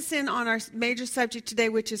focus in on our major subject today,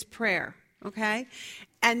 which is prayer, okay?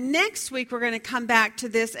 And next week, we're going to come back to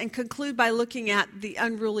this and conclude by looking at the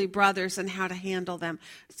unruly brothers and how to handle them.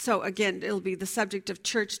 So again, it'll be the subject of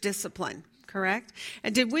church discipline, correct?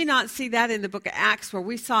 And did we not see that in the book of Acts, where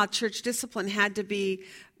we saw church discipline had to be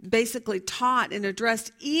basically taught and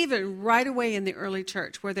addressed even right away in the early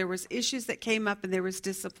church, where there was issues that came up and there was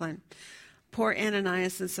discipline. Poor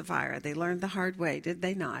Ananias and Sapphira, they learned the hard way, did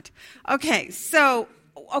they not? Okay, so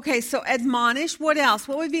admonish. What else?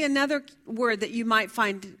 What would be another word that you might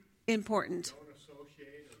find important? Don't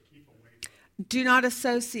associate or keep away from. Do not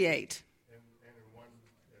associate. And in one,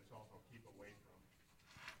 it's also keep away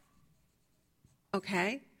from.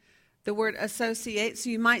 Okay. The word associate. So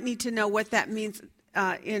you might need to know what that means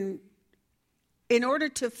in order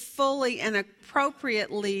to fully and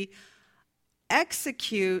appropriately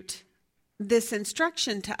execute this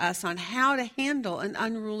instruction to us on how to handle an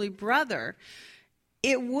unruly brother.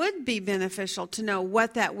 It would be beneficial to know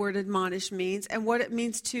what that word admonish means and what it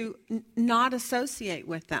means to not associate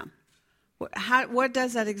with them. What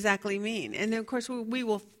does that exactly mean? And then, of course, we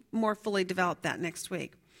will more fully develop that next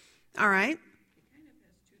week. All right? It kind of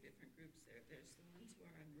has 2 different groups there. There's the ones who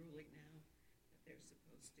are unruly now, that they're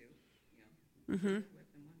supposed to, with them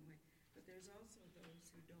one way. But there's also those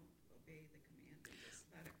who don't obey the command in this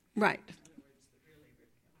letter. Right. In other words, the really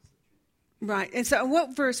recalcitrant. Right. And so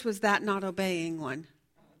what verse was that not obeying one?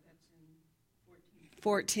 That's in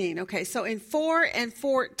 14. Okay, so in 4 and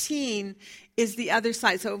 14 is the other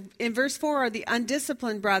side. So in verse 4 are the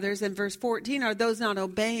undisciplined brothers, and verse 14 are those not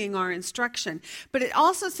obeying our instruction. But it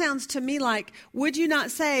also sounds to me like, would you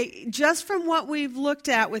not say, just from what we've looked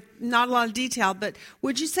at with not a lot of detail, but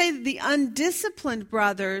would you say that the undisciplined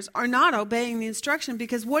brothers are not obeying the instruction?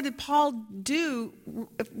 Because what did Paul do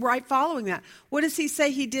right following that? What does he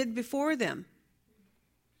say he did before them?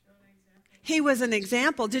 He was an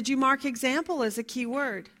example. Did you mark example as a key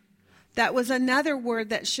word? That was another word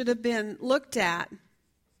that should have been looked at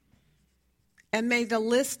and made a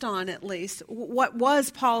list on, at least. What was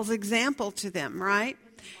Paul's example to them, right?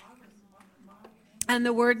 And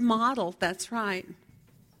the word model, that's right.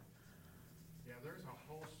 Yeah, there's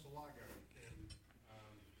a whole slug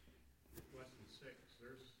in lesson 6.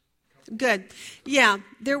 There's Good. Yeah,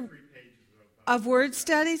 there 3 pages of word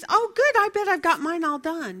studies. Oh, good. I bet I've got mine all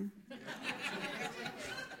done.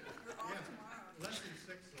 lesson 6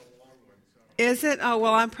 is a long one. So. Is it? Oh,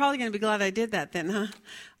 well, I'm probably going to be glad I did that then, huh?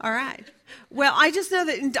 All right. Well, I just know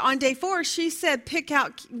that on day 4, she said pick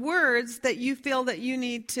out words that you feel that you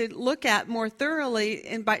need to look at more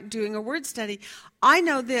thoroughly by doing a word study. I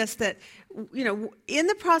know this, that, in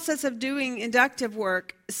the process of doing inductive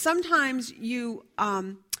work, sometimes you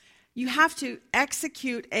have to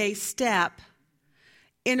execute a step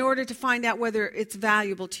in order to find out whether it's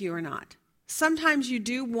valuable to you or not. Sometimes you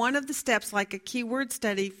do one of the steps, like a keyword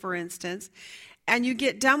study, for instance, and you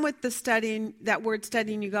get done with the studying, that word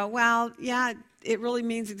study, and you go, well, yeah, it really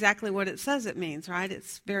means exactly what it says it means, right?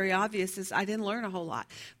 It's very obvious. I didn't learn a whole lot.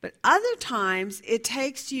 But other times, it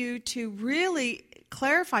takes you to really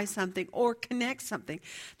clarify something or connect something.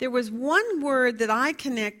 There was one word that I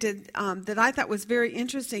connected that I thought was very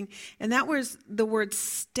interesting, and that was the word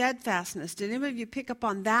steadfastness. Did any of you pick up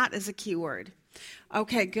on that as a key word?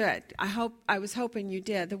 Okay, good. I was hoping you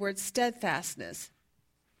did. The word steadfastness.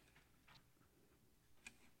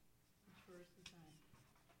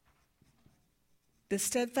 The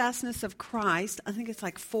steadfastness of Christ. I think it's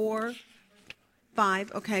like 4,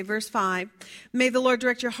 5. Okay, verse 5. May the Lord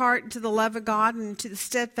direct your heart to the love of God and to the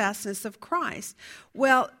steadfastness of Christ.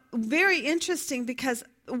 Well, very interesting, because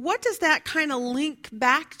what does that kind of link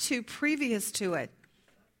back to previous to it?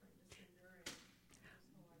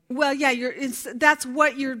 Well, yeah, that's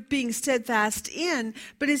what you're being steadfast in.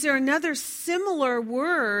 But is there another similar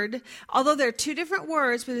word, although there are two different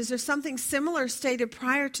words, but is there something similar stated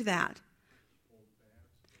prior to that?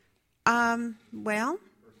 Well,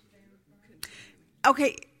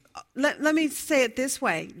 okay, let me say it this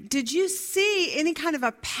way. Did you see any kind of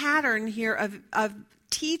a pattern here of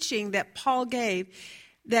teaching that Paul gave,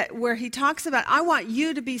 that where he talks about, I want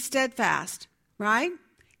you to be steadfast, right?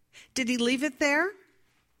 Did he leave it there?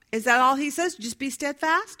 Is that all he says? Just be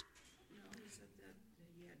steadfast? No, he said that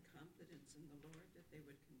he had confidence in the Lord that they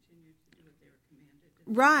would continue to do what they were commanded.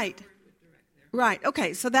 Right. The Lord would direct their Right.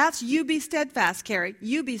 Okay, so that's you be steadfast, Carrie.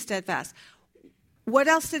 You be steadfast. What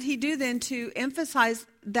else did he do then to emphasize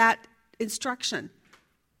that instruction?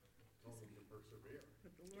 But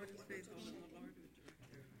the Lord is faithful and the Lord would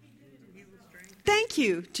direct their He will strengthen. Thank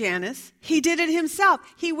you, Janice. He did it himself.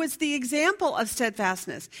 He was the example of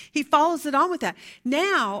steadfastness. He follows it on with that.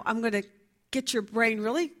 Now, I'm going to get your brain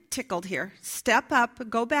really tickled here. Step up,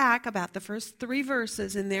 go back about the first 3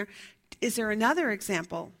 verses in there. Is there another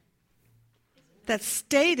example that's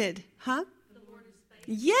stated? Huh?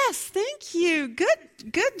 Yes, thank you.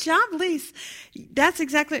 Good job, Lise. That's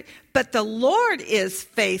exactly. But the Lord is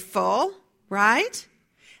faithful, right?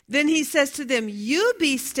 Then he says to them, you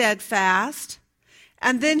be steadfast.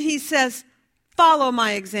 And then he says, follow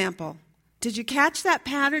my example. Did you catch that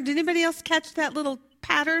pattern? Did anybody else catch that little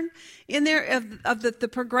pattern in there of the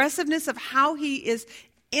progressiveness of how he is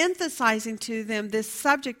emphasizing to them this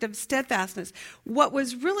subject of steadfastness? What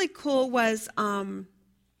was really cool was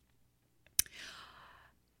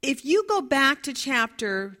if you go back to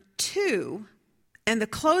chapter 2 and the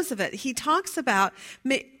close of it, he talks about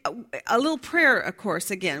a little prayer, of course,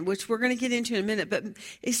 again, which we're going to get into in a minute. But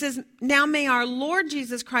he says, now may our Lord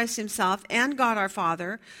Jesus Christ himself and God our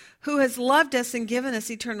Father, who has loved us and given us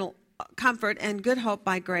eternal comfort and good hope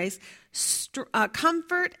by grace,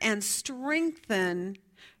 comfort and strengthen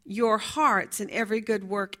your hearts in every good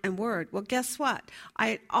work and word. Well, guess what?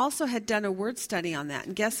 I also had done a word study on that.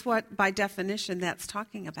 And guess what, by definition, that's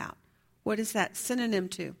talking about? What is that synonym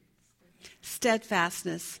to?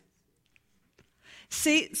 Steadfastness.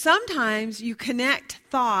 See, sometimes you connect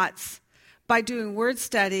thoughts by doing word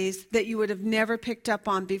studies that you would have never picked up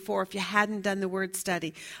on before if you hadn't done the word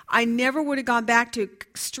study. I never would have gone back to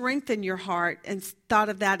strengthen your heart and thought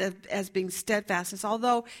of that as being steadfastness.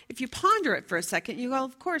 Although, if you ponder it for a second, you go,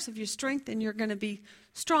 of course, if you strengthen, you're going to be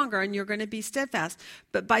stronger and you're going to be steadfast.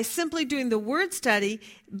 But by simply doing the word study,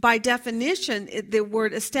 by definition, the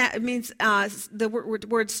word means the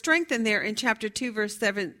word strengthen there in chapter 2, verse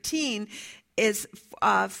 17 is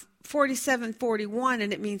 47:41,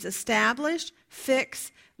 and it means establish,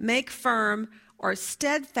 fix, make firm, or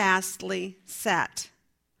steadfastly set.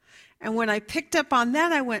 And when I picked up on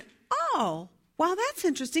that, I went, oh, wow, that's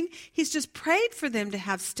interesting. He's just prayed for them to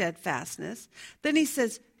have steadfastness. Then he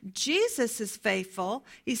says, Jesus is faithful.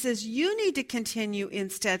 He says, you need to continue in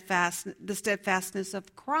the steadfastness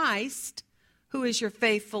of Christ, who is your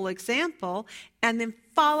faithful example, and then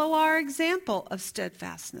follow our example of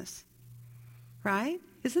steadfastness. Right?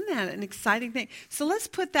 Isn't that an exciting thing? So let's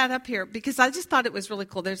put that up here because I just thought it was really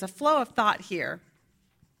cool. There's a flow of thought here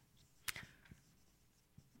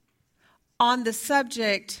on the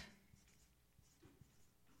subject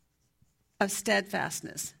of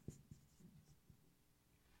steadfastness.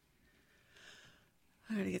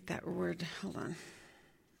 I got to get that word. Hold on.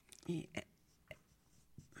 There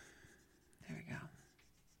we go.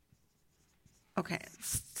 Okay.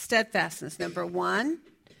 Steadfastness. Number 1.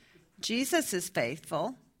 Jesus is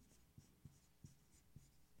faithful.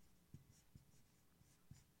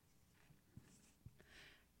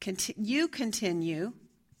 You continue.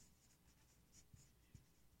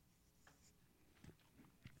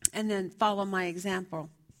 And then follow my example.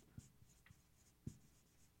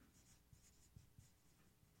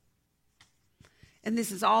 And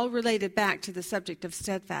this is all related back to the subject of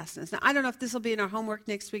steadfastness. Now, I don't know if this will be in our homework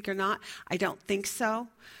next week or not. I don't think so.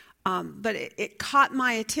 But it caught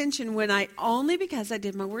my attention only because I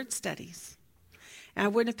did my word studies. And I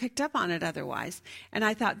wouldn't have picked up on it otherwise. And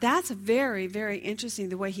I thought, that's very, very interesting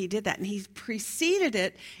the way he did that. And he preceded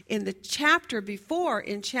it in the chapter before,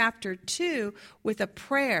 in chapter 2, with a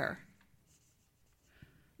prayer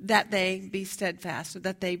that they be steadfast, or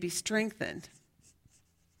that they be strengthened.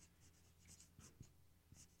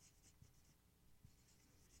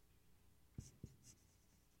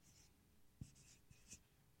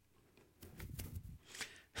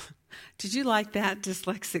 Did you like that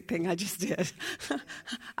dyslexic thing I just did?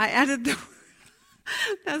 I added the...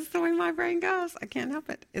 That's the way my brain goes. I can't help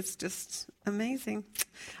it. It's just amazing.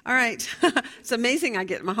 All right. It's amazing I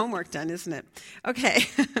get my homework done, isn't it? Okay.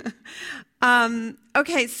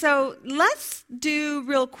 Okay, so let's do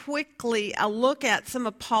real quickly a look at some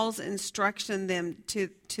of Paul's instruction then to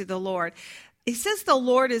the Lord. He says the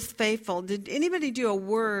Lord is faithful. Did anybody do a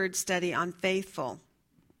word study on faithful?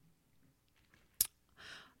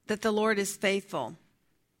 That the Lord is faithful.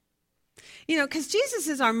 You know, because Jesus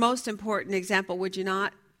is our most important example. Would you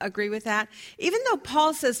not agree with that? Even though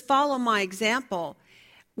Paul says, follow my example,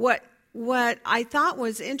 what I thought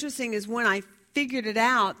was interesting is when I figured it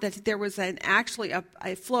out that there was actually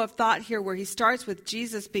a flow of thought here where he starts with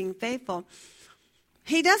Jesus being faithful.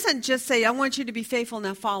 He doesn't just say, I want you to be faithful,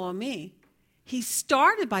 now follow me. He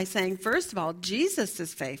started by saying, first of all, Jesus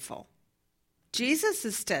is faithful. Jesus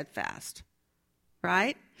is steadfast,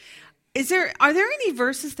 right? Are there any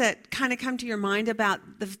verses that kind of come to your mind about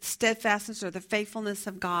the steadfastness or the faithfulness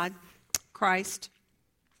of God, Christ?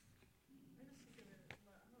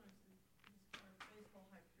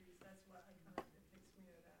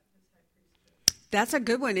 That's a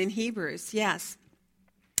good one in Hebrews, yes.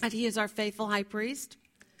 That he is our faithful high priest.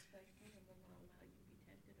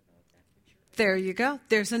 There you go.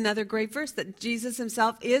 There's another great verse that Jesus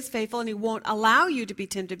himself is faithful and he won't allow you to be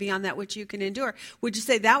tempted beyond that which you can endure. Would you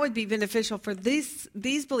say that would be beneficial for these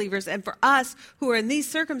believers and for us who are in these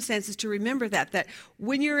circumstances to remember that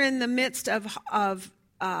when you're in the midst of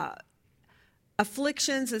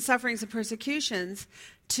afflictions and sufferings and persecutions,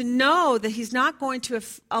 to know that he's not going to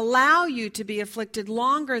allow you to be afflicted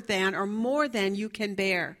longer than or more than you can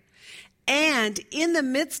bear. And in the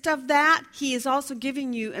midst of that, he is also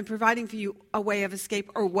giving you and providing for you a way of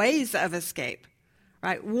escape or ways of escape,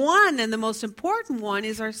 right? One, and the most important one,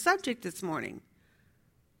 is our subject this morning,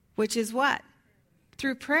 which is what?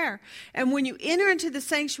 Through prayer. And when you enter into the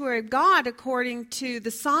sanctuary of God, according to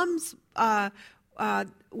the Psalms,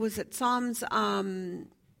 was it Psalms,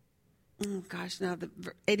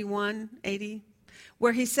 80,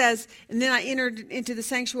 where he says, and then I entered into the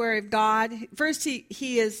sanctuary of God. First,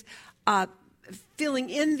 he is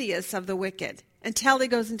feeling envious of the wicked until he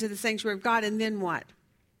goes into the sanctuary of God. And then what?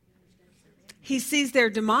 He sees their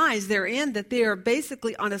demise, their end, that they are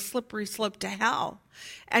basically on a slippery slope to hell.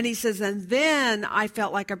 And he says, and then I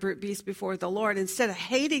felt like a brute beast before the Lord. Instead of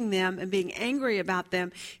hating them and being angry about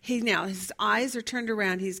them, his eyes are turned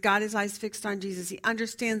around. He's got his eyes fixed on Jesus. He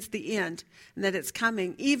understands the end and that it's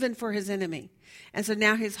coming, even for his enemy. And so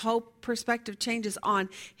now his whole perspective changes on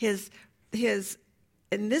his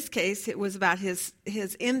in this case, it was about his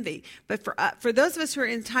envy. But for those of us who are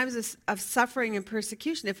in times of suffering and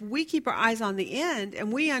persecution, if we keep our eyes on the end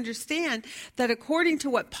and we understand that according to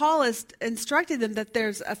what Paul has instructed them, that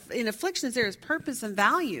in afflictions there is purpose and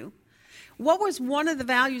value. What was one of the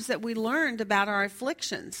values that we learned about our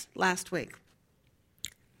afflictions last week?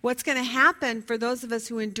 What's going to happen for those of us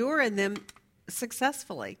who endure in them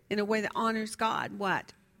successfully in a way that honors God?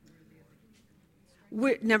 What?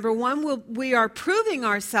 Number one, we are proving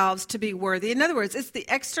ourselves to be worthy. In other words, it's the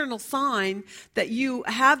external sign that you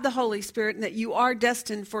have the Holy Spirit and that you are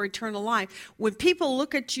destined for eternal life. When people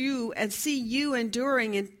look at you and see you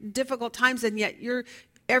enduring in difficult times, and yet you're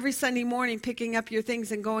every Sunday morning picking up your things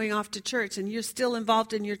and going off to church, and you're still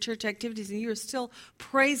involved in your church activities, and you're still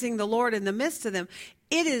praising the Lord in the midst of them,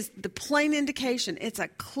 it is the plain indication. It's a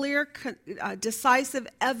clear, decisive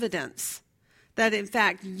evidence that in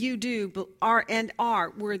fact you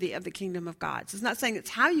are worthy of the kingdom of God. So it's not saying it's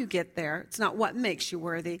how you get there. It's not what makes you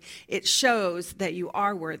worthy. It shows that you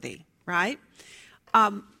are worthy, right?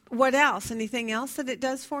 What else? Anything else that it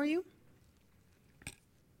does for you?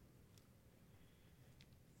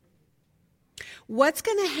 What's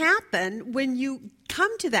going to happen when you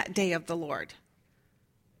come to that day of the Lord?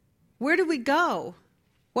 Where do we go?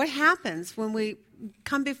 What happens when we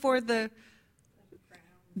come before the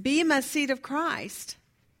bema seat of Christ?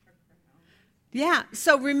 Yeah.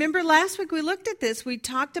 So remember last week we looked at this. We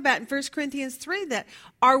talked about in 1 Corinthians 3 that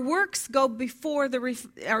our works go before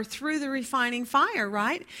or through the refining fire,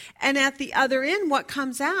 right? And at the other end, what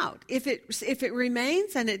comes out? If it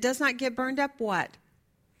remains and it does not get burned up, what?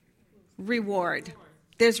 Reward.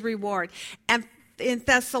 There's reward. And in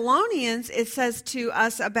Thessalonians, it says to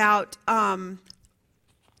us about, hold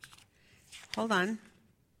on.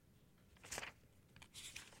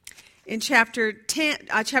 In chapter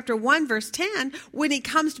 1, verse 10, when he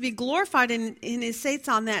comes to be glorified in his saints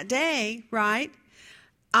on that day, right?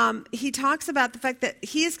 He talks about the fact that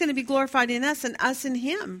he is going to be glorified in us and us in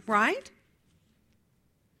him, right?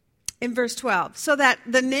 in verse 12, so that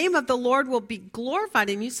the name of the Lord will be glorified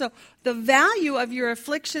in you. So the value of your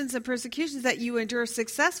afflictions and persecutions that you endure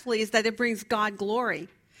successfully is that it brings God glory.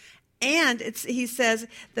 And he says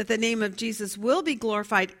that the name of Jesus will be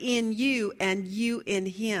glorified in you and you in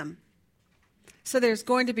him. So there's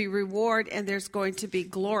going to be reward and there's going to be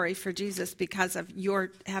glory for Jesus because of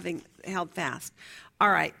your having held fast. All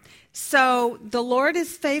right. So the Lord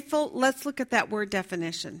is faithful. Let's look at that word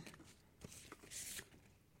definition.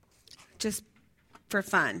 Just for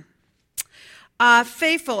fun.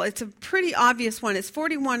 Faithful, it's a pretty obvious one. It's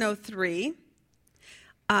 4103.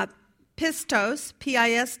 Pistos,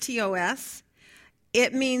 P-I-S-T-O-S.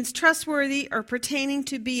 It means trustworthy or pertaining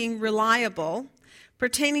to being reliable,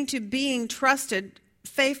 pertaining to being trusted,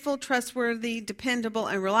 faithful, trustworthy, dependable,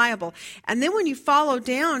 and reliable. And then when you follow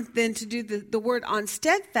down then to do the word on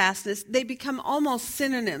steadfastness, they become almost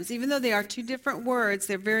synonyms. Even though they are two different words,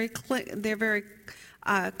 they're very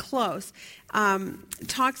close.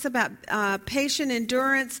 Talks about patient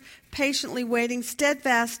endurance, patiently waiting,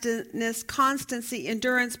 steadfastness, constancy,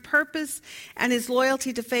 endurance, purpose, and his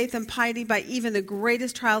loyalty to faith and piety by even the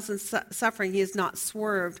greatest trials and suffering. He is not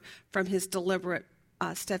swerved from his deliberate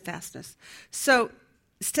steadfastness. So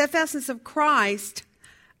steadfastness of Christ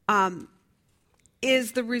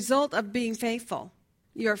is the result of being faithful.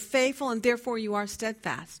 You're faithful and therefore you are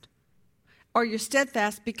steadfast. Or you're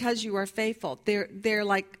steadfast because you are faithful. They're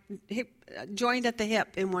like joined at the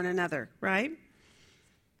hip in one another, right?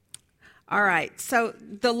 All right. So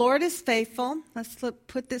the Lord is faithful. Let's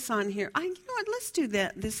put this on here. You know what? Let's do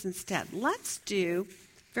this instead. Let's do,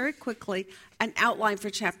 very quickly, an outline for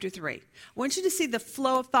chapter 3. I want you to see the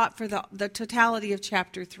flow of thought for the totality of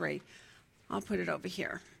chapter 3. I'll put it over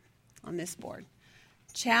here on this board.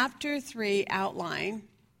 Chapter 3 outline.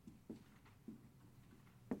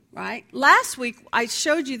 Right? Last week, I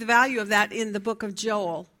showed you the value of that in the book of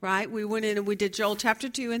Joel, right? We went in and we did Joel chapter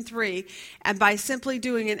 2 and 3, and by simply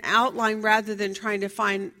doing an outline rather than trying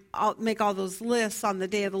to make all those lists on the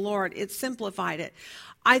day of the Lord, it simplified it.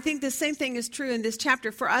 I think the same thing is true in this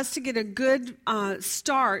chapter. For us to get a good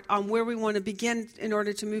start on where we want to begin in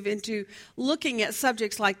order to move into looking at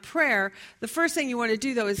subjects like prayer, the first thing you want to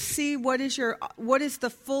do, though, is see what is the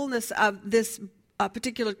fullness of this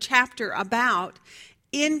particular chapter about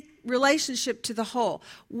in relationship to the whole.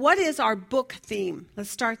 What is our book theme? Let's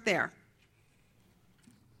start there.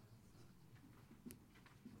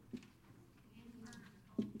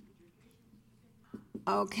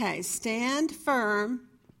 Okay, stand firm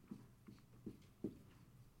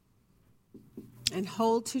and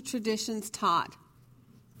hold to traditions taught.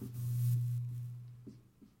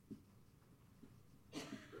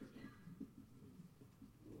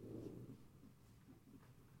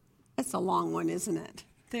 That's a long one, isn't it?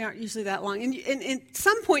 They aren't usually that long. And at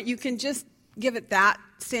some point, you can just give it that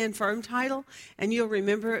stand firm title, and you'll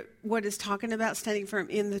remember what it's talking about, standing firm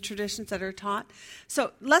in the traditions that are taught.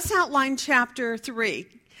 So let's outline chapter 3.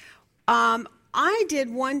 I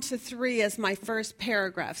did 1 to 3 as my first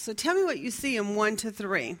paragraph. So tell me what you see in 1 to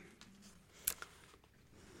 3.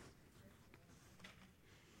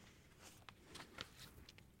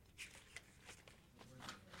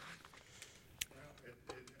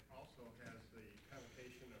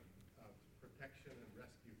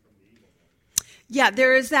 Yeah,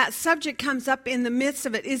 there is that subject comes up in the midst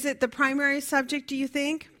of it. Is it the primary subject, do you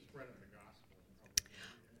think?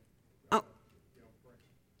 Oh.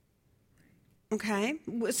 Okay.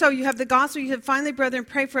 So you have the gospel. You have, finally, brethren,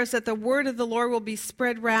 pray for us that the word of the Lord will be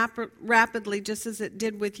spread rapidly, just as it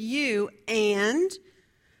did with you. And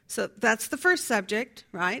so that's the first subject,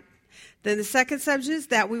 right? Then the second subject is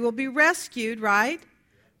that we will be rescued, right,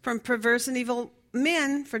 from perverse and evil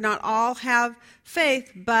men, for not all have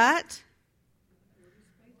faith, but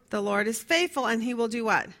the Lord is faithful, and he will do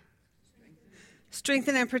what?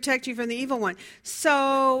 Strengthen and protect you from the evil one.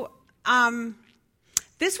 So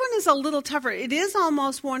this one is a little tougher. It is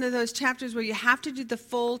almost one of those chapters where you have to do the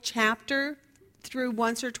full chapter through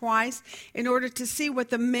once or twice in order to see what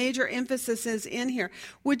the major emphasis is in here.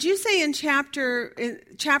 Would you say in chapter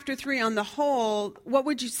 3 on the whole, what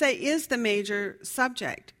would you say is the major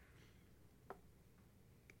subject?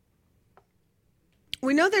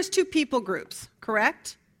 We know there's 2 people groups,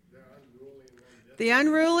 correct? The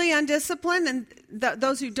unruly, undisciplined, and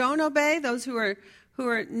those who don't obey, those who are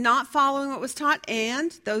not following what was taught,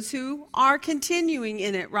 and those who are continuing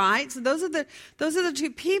in it, right? So those are the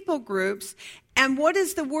 2 people groups. And what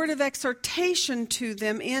is the word of exhortation to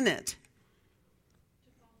them in it?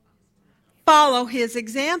 Follow his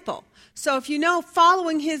example. So if you know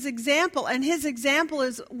following his example, and his example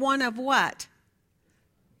is one of what?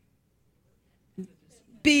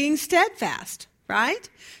 Being steadfast, right?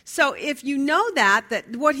 So if you know that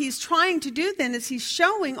what he's trying to do then is he's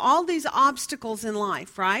showing all these obstacles in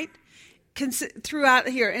life, right? Throughout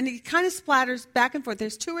here, and he kind of splatters back and forth.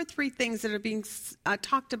 There's 2 or 3 things that are being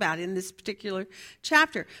talked about in this particular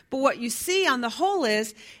chapter. But what you see on the whole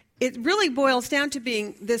is it really boils down to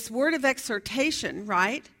being this word of exhortation,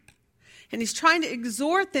 right? And he's trying to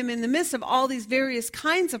exhort them in the midst of all these various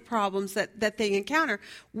kinds of problems that they encounter.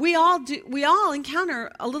 We all encounter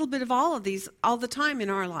a little bit of all of these all the time in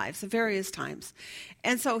our lives, at various times.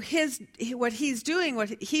 And so what he's doing,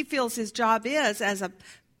 what he feels his job is as a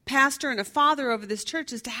pastor and a father over this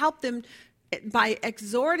church, is to help them by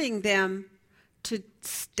exhorting them to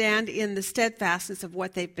stand in the steadfastness of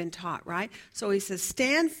what they've been taught, right? So he says,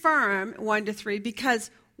 stand firm, 1-3, because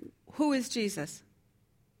who is Jesus?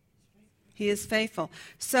 He is faithful.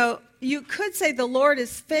 So you could say the Lord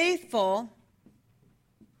is faithful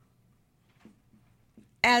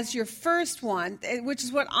as your first one, which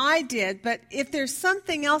is what I did. But if there's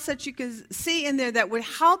something else that you can see in there that would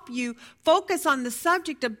help you focus on the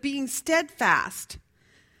subject of being steadfast,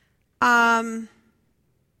 there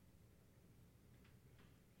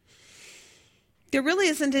really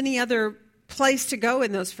isn't any other place to go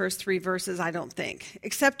in those first 3 verses, I don't think,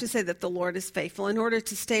 except to say that the Lord is faithful, in order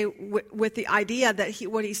to stay with the idea that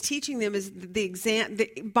what he's teaching them is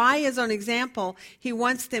by his own example, he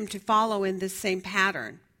wants them to follow in this same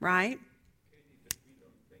pattern, right?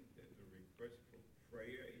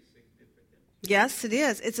 Yes, it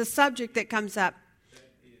is. It's a subject that comes up. That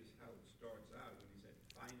is how it starts out when he said,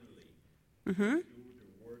 finally,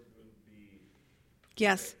 the word will be.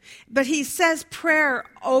 Yes, but he says prayer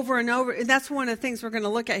over and over, and that's one of the things we're going to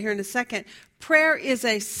look at here in a second. Prayer is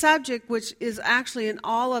a subject which is actually in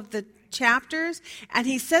all of the chapters, and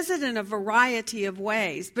he says it in a variety of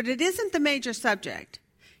ways, but it isn't the major subject.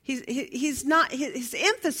 He's not. His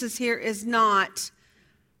emphasis here is not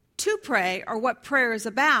to pray or what prayer is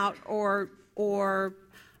about or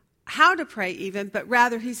how to pray even, but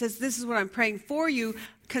rather he says, this is what I'm praying for you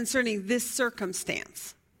concerning this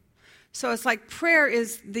circumstance. So it's like prayer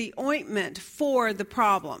is the ointment for the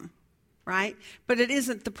problem, right? But it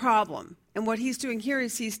isn't the problem. And what he's doing here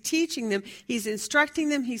is he's teaching them, he's instructing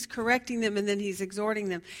them, he's correcting them, and then he's exhorting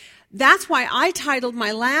them. That's why I titled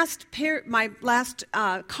my last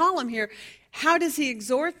column here, how does he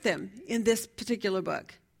exhort them in this particular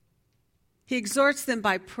book? He exhorts them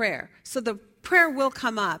by prayer. So the prayer will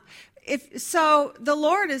come up. So the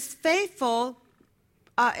Lord is faithful.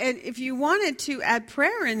 And if you wanted to add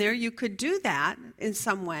prayer in there, you could do that in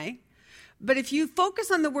some way. But if you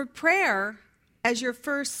focus on the word prayer as your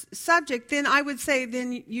first subject, then I would say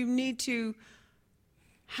then you need to,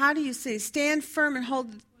 how do you say, stand firm and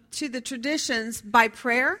hold to the traditions by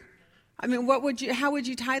prayer? I mean, how would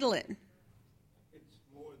you title it? It's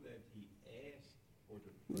more that he asked for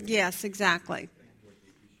the prayer. Yes, exactly. I think what the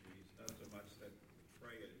issue is not so much that the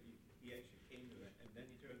prayer, he actually came to that, and then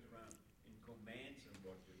he turns around and commands them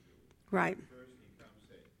what to do. Right. First he comes and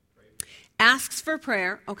says, pray for me. Asks for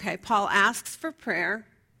prayer. Okay, Paul asks for prayer.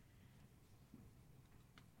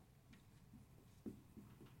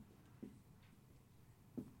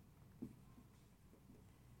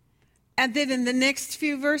 And then in the next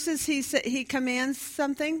few verses, he commands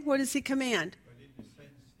something. What does he command? But in a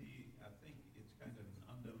sense, I think it's kind of an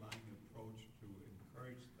underlying approach to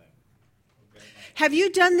encourage them. Okay? Have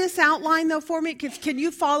you done this outline, though, for me? Can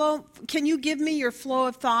you follow? Can you give me your flow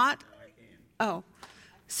of thought? I can. Oh,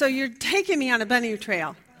 so you're taking me on a bunny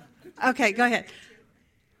trail. Okay, go ahead.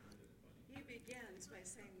 He begins by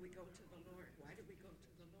saying we go to the Lord. Why do we go to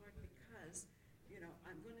the Lord? Because,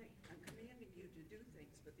 I'm commanding you to do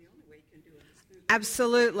things, but the only way you can do it is through the Lord.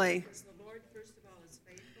 Absolutely. Because the Lord, first of all, is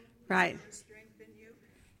faithful. Right. He's going to strengthen you.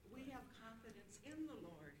 We have confidence in the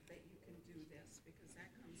Lord that you can do this because that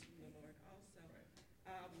comes from the Lord also.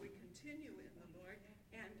 We continue in the Lord,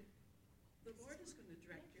 and the Lord is going to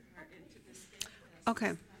direct your heart into this steadfast.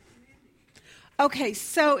 Okay. Okay,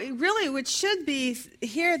 so it should be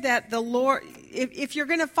here that the Lord, if you're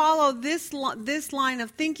going to follow this line of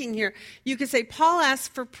thinking here, you could say Paul asks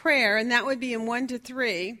for prayer, and that would be in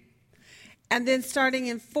 1-3. And then starting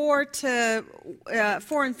in 4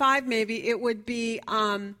 and 5 maybe, it would be,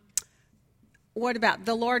 what about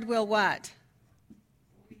the Lord will what?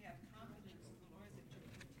 We have confidence in the Lord that you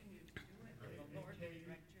continue to do it, and the Lord will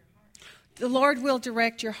direct your heart. The Lord will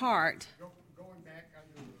direct your heart. Going back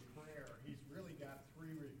under the prayer, he's really got 3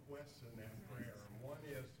 requests in that prayer. And one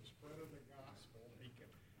is the spread of the gospel,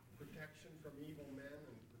 protection from evil men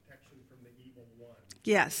and protection from the evil one.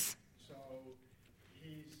 Yes. So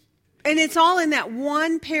he's And it's all in that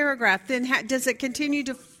one paragraph. Then does it continue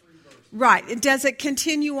to... 3 verses. Right. And does it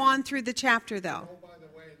continue on through the chapter, though? Oh, by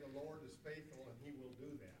the way, the Lord is faithful and he will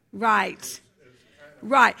do that. Right. It's kind of,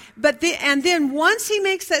 Right. But and then once he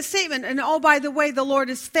makes that statement, and oh, by the way, the Lord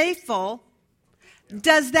is faithful,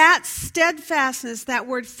 does that steadfastness, that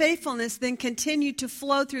word faithfulness, then continue to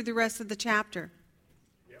flow through the rest of the chapter?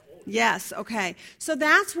 Yes. Okay. So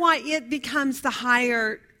that's why it becomes the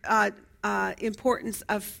higher importance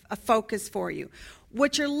of a focus for you.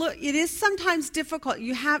 It is sometimes difficult.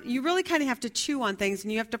 You really kind of have to chew on things,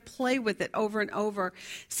 and you have to play with it over and over.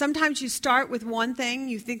 Sometimes you start with one thing,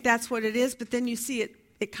 you think that's what it is, but then you see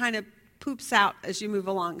it kind of poops out as you move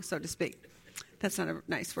along, so to speak. That's not a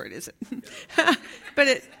nice word, is it?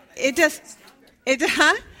 But it just I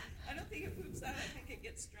don't think it moves out. I think it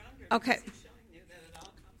gets stronger. Okay. Because he's showing you that it all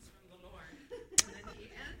comes from the Lord. And then he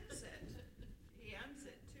ends it. He ends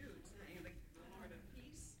it too, saying the Lord of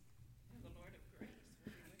peace and the Lord of grace will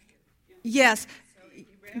be with you. Yes. So he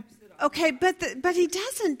wraps it all. Okay, but he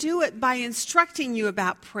doesn't do it by instructing you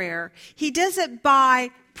about prayer. He does it by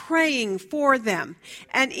praying for them.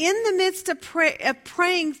 And in the midst of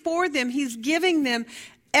praying for them, he's giving them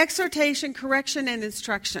exhortation, correction, and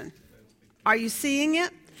instruction. Are you seeing it?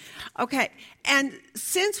 Okay. And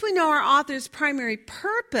since we know our author's primary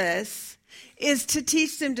purpose is to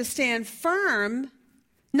teach them to stand firm,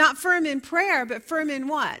 not firm in prayer, but firm in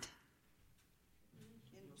what?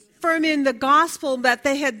 Firm in the gospel that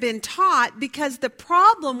they had been taught, because the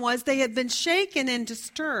problem was they had been shaken and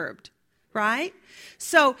disturbed, right?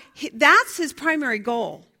 So that's his primary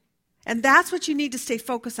goal. And that's what you need to stay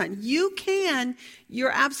focused on.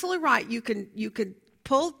 You're absolutely right. You could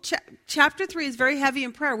pull, chapter 3 is very heavy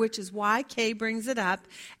in prayer, which is why Kay brings it up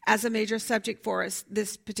as a major subject for us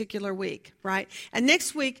this particular week, right? And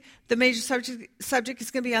next week, the major subject is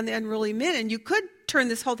going to be on the unruly men. And you could turn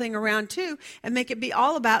this whole thing around too and make it be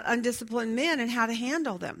all about undisciplined men and how to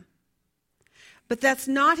handle them. But that's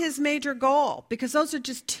not his major goal, because those are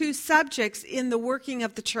just two subjects in the working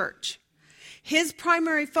of the church. His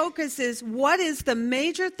primary focus is what is the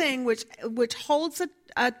major thing which holds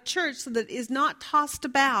a church so that it is not tossed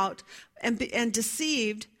about and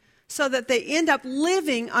deceived, so that they end up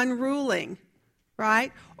living unruly,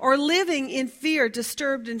 right? Or living in fear,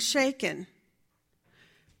 disturbed and shaken.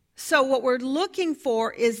 So what we're looking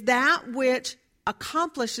for is that which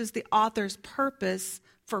accomplishes the author's purpose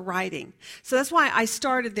for writing. So that's why I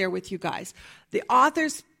started there with you guys. The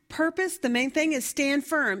author's purpose, the main thing is stand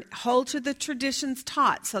firm, hold to the traditions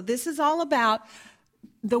taught. So this is all about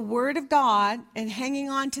the Word of God and hanging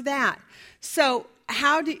on to that. So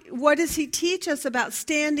what does he teach us about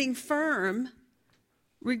standing firm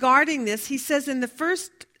regarding this? He says in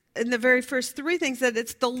the very first three things that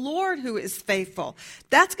it's the Lord who is faithful.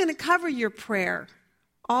 That's going to cover your prayer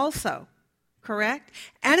also. Correct?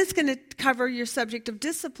 And it's going to cover your subject of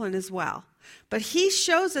discipline as well. But he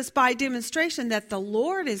shows us by demonstration that the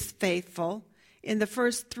Lord is faithful in the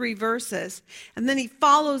first three verses. And then he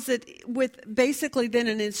follows it with basically then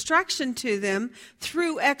an instruction to them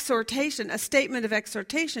through exhortation, a statement of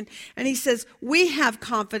exhortation. And he says, we have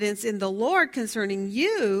confidence in the Lord concerning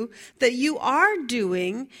you, that you are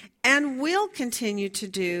doing and will continue to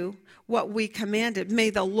do what we commanded.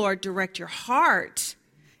 May the Lord direct your heart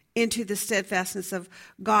into the steadfastness of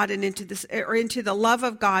God and into the love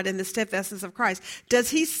of God and the steadfastness of Christ. Does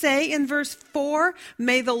he say in verse 4,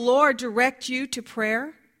 may the Lord direct you to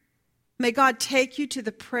prayer? May God take you to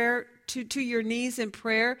the prayer, to your knees in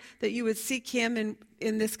prayer, that you would seek him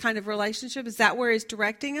in this kind of relationship? Is that where he's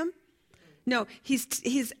directing them? No, he's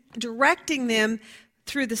directing them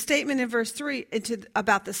through the statement in verse 3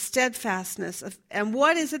 about the steadfastness and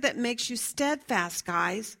what is it that makes you steadfast,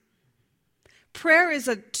 guys? Prayer is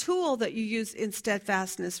a tool that you use in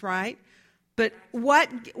steadfastness, right? But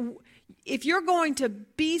if you're going to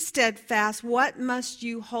be steadfast, what must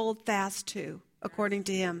you hold fast to, according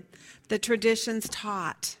to him? The traditions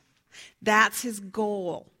taught. That's his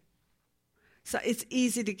goal. So it is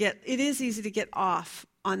easy to get off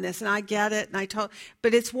on this, and I get it,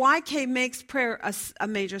 but it's why Kay makes prayer a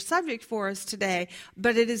major subject for us today,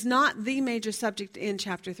 but it is not the major subject in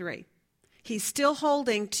chapter 3. He's still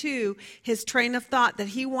holding to his train of thought that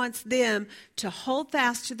he wants them to hold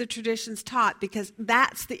fast to the traditions taught, because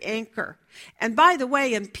that's the anchor. And by the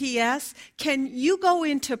way, in P.S., can you go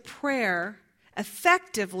into prayer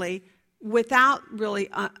effectively without really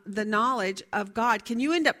the knowledge of God? Can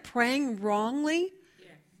you end up praying wrongly?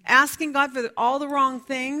 Asking God for all the wrong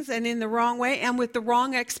things and in the wrong way and with the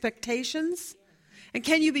wrong expectations? And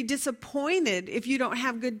can you be disappointed if you don't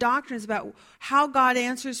have good doctrines about how God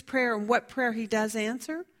answers prayer and what prayer he does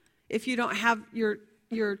answer? If you don't have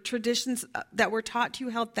your traditions that were taught to you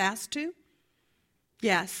held fast to?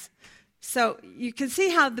 Yes. So you can see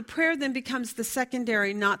how the prayer then becomes the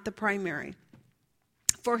secondary, not the primary,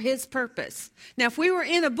 for his purpose. Now, if we were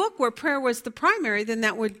in a book where prayer was the primary, then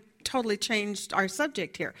that would totally change our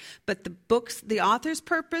subject here. But the author's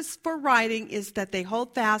purpose for writing is that they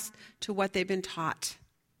hold fast to what they've been taught.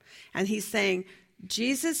 And he's saying,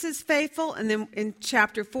 Jesus is faithful. And then in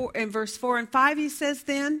chapter 4, in verse 4 and 5, he says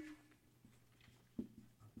then,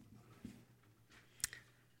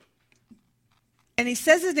 and he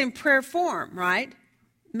says it in prayer form, right?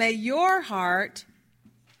 May your heart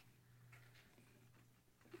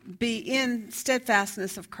be in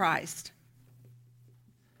steadfastness of Christ.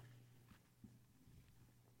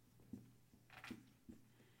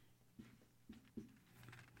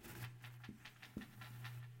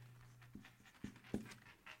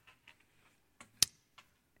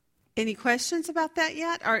 Any questions about that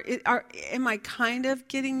yet? Am I kind of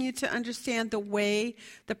getting you to understand the way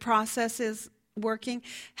the process is working?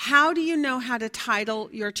 How do you know how to title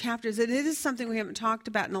your chapters? It is something we haven't talked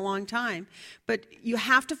about in a long time, but you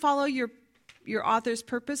have to follow your author's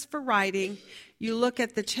purpose for writing. You look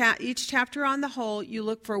at each chapter on the whole. You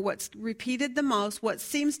look for what's repeated the most, what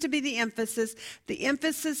seems to be the emphasis. The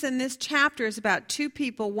emphasis in this chapter is about two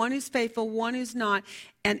people, one who's faithful, one who's not,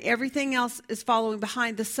 and everything else is following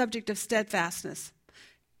behind the subject of steadfastness.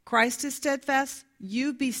 Christ is steadfast,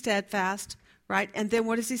 you be steadfast, right? And then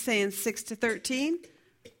what does he say in 6 to 13?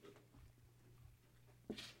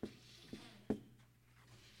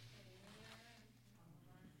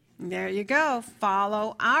 There you go.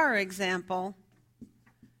 Follow our example.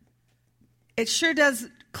 It sure does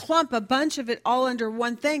clump a bunch of it all under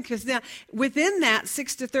one thing, because now within that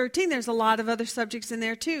 6 to 13, there's a lot of other subjects in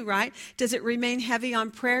there too, right? Does it remain heavy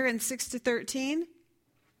on prayer in 6 to 13?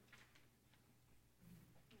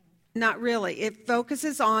 Not really. It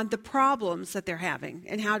focuses on the problems that they're having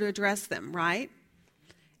and how to address them, right?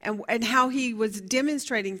 And how he was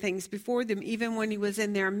demonstrating things before them even when he was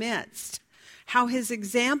in their midst. How his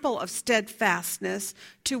example of steadfastness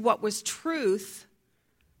to what was truth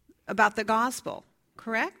about the gospel,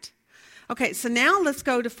 correct? Okay, so now let's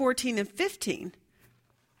go to 14 and 15.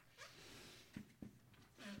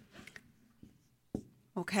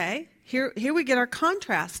 Okay, here we get our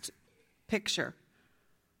contrast picture.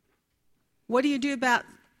 What do you do about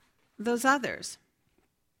those others?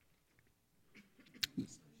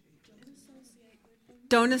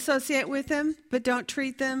 Don't associate with them, but don't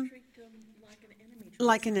treat them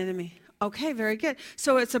like an enemy. Okay, very good.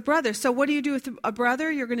 So it's a brother. So what do you do with a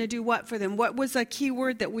brother? You're going to do what for them? What was a key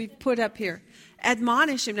word that we've put up here?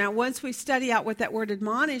 Admonish him. Now, once we study out what that word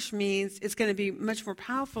admonish means, it's going to be much more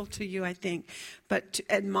powerful to you, I think. But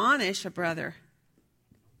to admonish a brother.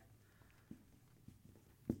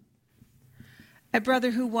 A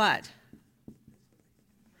brother who what?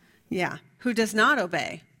 Yeah, who does not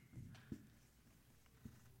obey.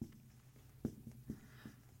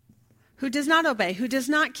 Who does not obey, who does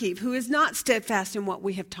not keep, who is not steadfast in what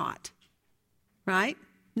we have taught. Right?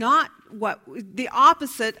 Not what the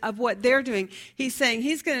opposite of what they're doing. He's saying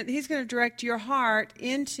he's going to direct your heart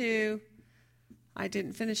into, I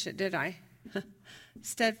didn't finish it, did I?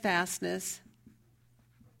 Steadfastness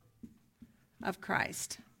of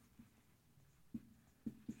Christ.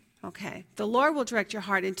 Okay. The Lord will direct your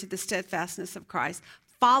heart into the steadfastness of Christ.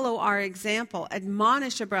 Follow our example.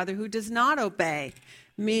 Admonish a brother who does not obey,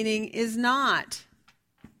 meaning is not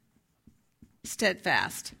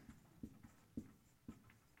steadfast.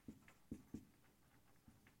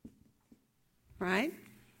 Right?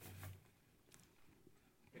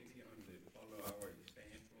 Maybe on the follow our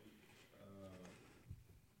example,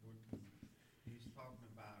 He's talking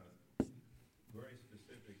about very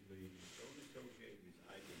specifically, don't associate with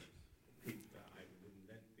idleness. People are idle. Wouldn't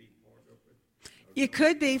that be part of it? It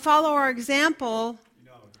could be. Follow our example.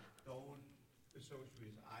 Don't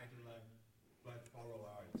associate with idler, but follow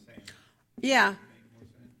our example. Yeah. Make more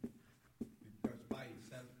sense? Because by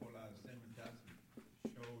itself, follow our example doesn't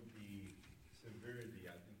show the severity.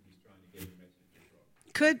 I think he's trying to get a message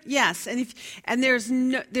across. Could, yes. And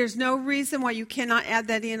there's no reason why you cannot add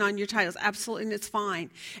that in on your titles. Absolutely, and it's fine.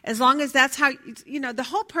 As long as that's how, the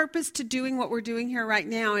whole purpose to doing what we're doing here right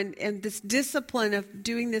now and this discipline of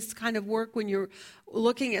doing this kind of work when you're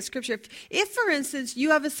looking at Scripture. If, for instance,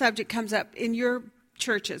 you have a subject comes up in your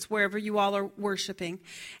churches, wherever you all are worshiping,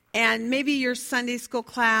 and maybe your Sunday school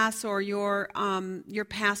class or your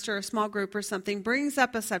pastor or small group or something brings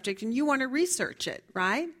up a subject and you want to research it,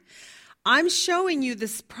 right? I'm showing you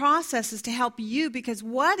this process is to help you, because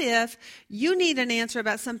what if you need an answer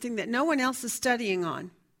about something that no one else is studying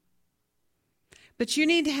on? But you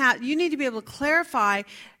need to be able to clarify,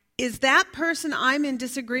 is that person I'm in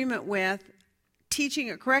disagreement with teaching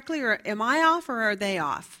it correctly, or am I off, or are they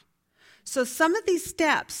off? So some of these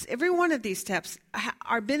steps, every one of these steps,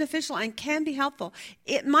 are beneficial and can be helpful.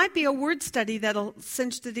 It might be a word study that'll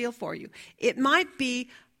cinch the deal for you. It might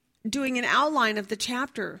be doing an outline of the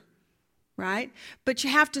chapter, right? But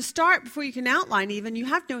you have to start before you can outline even. You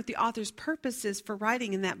have to know what the author's purpose is for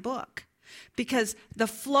writing in that book. Because the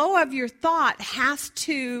flow of your thought has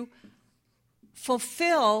to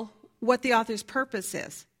fulfill what the author's purpose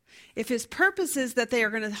is. If his purpose is that they are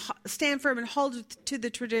going to stand firm and hold to the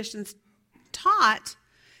traditions taught,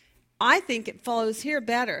 I think it flows here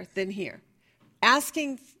better than here.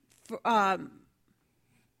 Asking for, I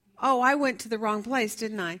went to the wrong place,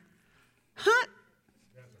 didn't I? Huh?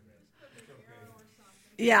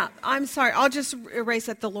 Yeah, I'm sorry. I'll just erase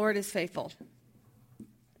it. The Lord is faithful.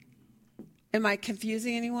 Am I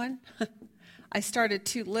confusing anyone? I started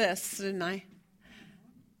 2 lists, didn't I?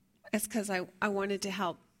 It's because I wanted to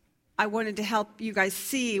help. I wanted to help you guys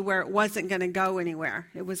see where it wasn't going to go anywhere.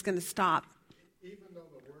 It was going to stop. Even though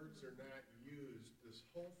the words are not used, this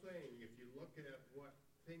whole thing, if you look at what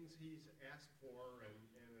things he's asked for and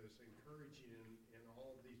is encouraging in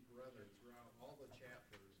all of these brethren throughout all the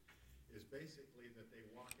chapters, is basically that they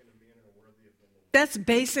walk in a manner worthy of the Lord. That's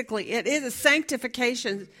basically it. It is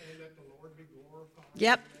sanctification. And that the Lord be glorified.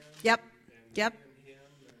 Yep.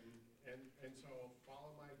 And so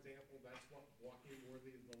follow my example. That's what walking worthy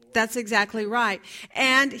of the Lord. That's exactly right.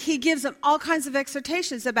 And he gives them all kinds of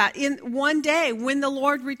exhortations about in one day when the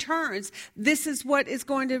Lord returns, this is what is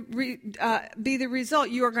going to be the result.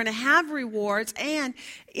 You are going to have rewards. And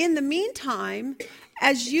in the meantime,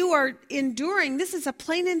 as you are enduring, this is a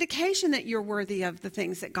plain indication that you're worthy of the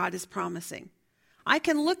things that God is promising. I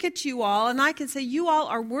can look at you all and I can say, you all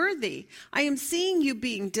are worthy. I am seeing you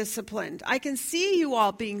being disciplined. I can see you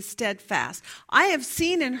all being steadfast. I have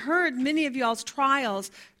seen and heard many of y'all's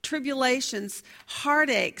trials, tribulations,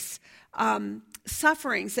 heartaches,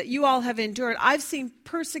 sufferings that you all have endured. I've seen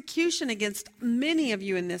persecution against many of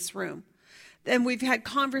you in this room. And we've had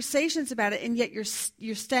conversations about it, and yet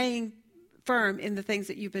you're staying firm in the things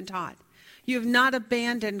that you've been taught. You have not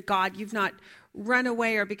abandoned God. You've not run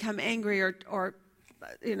away or become angry or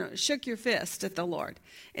shook your fist at the Lord.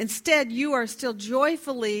 Instead, you are still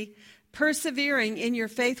joyfully persevering in your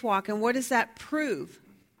faith walk. And what does that prove?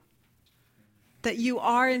 That you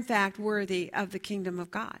are, in fact, worthy of the kingdom of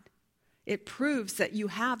God. It proves that you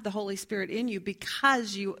have the Holy Spirit in you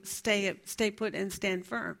because you stay put and stand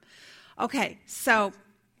firm. Okay, so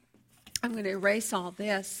I'm going to erase all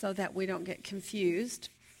this so that we don't get confused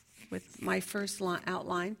with my first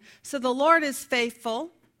outline. So the Lord is faithful.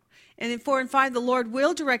 And in 4 and 5, the Lord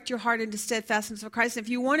will direct your heart into steadfastness of Christ. If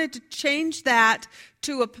you wanted to change that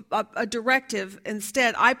to a directive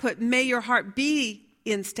instead, I put, may your heart be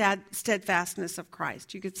in steadfastness of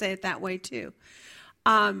Christ. You could say it that way too.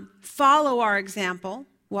 Follow our example,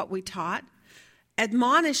 what we taught.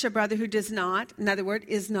 Admonish a brother who does not, in other words,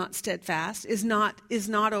 is not steadfast, is not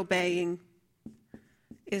obeying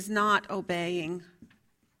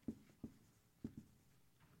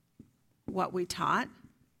what we taught.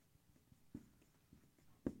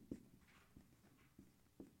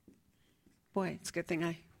 Boy, it's a good thing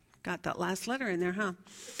I got that last letter in there, huh?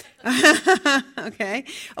 Okay,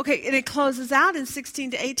 and it closes out in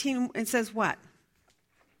 16 to 18 and says what?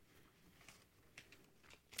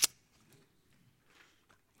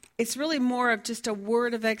 It's really more of just a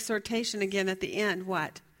word of exhortation again at the end.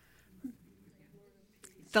 What?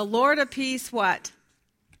 The Lord of peace, what?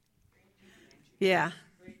 Yeah.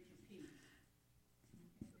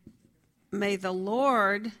 May the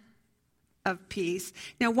Lord of peace.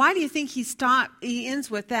 Now, why do you think he ends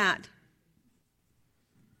with that?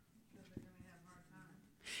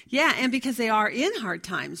 Yeah, and because they are in hard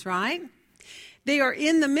times, right? They are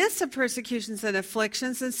in the midst of persecutions and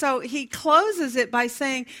afflictions. And so he closes it by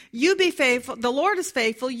saying, you be faithful. The Lord is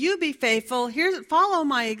faithful. You be faithful. Follow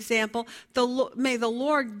my example. May the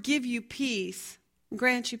Lord give you peace.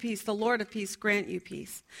 Grant you peace. The Lord of peace grant you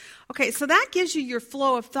peace. Okay, so that gives you your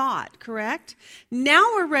flow of thought, correct? Now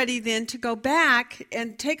we're ready then to go back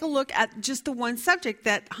and take a look at just the one subject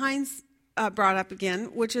that Heinz brought up again,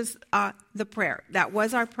 which is the prayer. That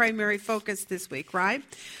was our primary focus this week, right?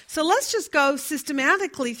 So let's just go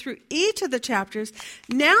systematically through each of the chapters.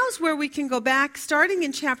 Now's where we can go back, starting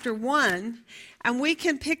in chapter 1, and we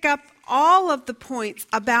can pick up all of the points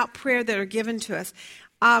about prayer that are given to us.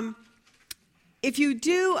 If you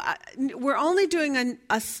do, we're only doing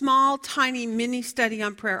a small, tiny mini study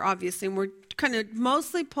on prayer, obviously, and we're going to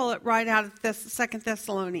mostly pull it right out of 2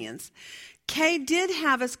 Thessalonians. Kay did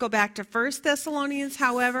have us go back to 1 Thessalonians,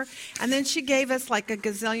 however, and then she gave us like a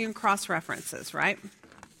gazillion cross-references, right?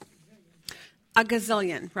 A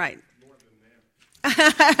gazillion, right.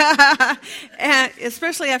 And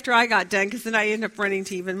especially after I got done, because then I ended up running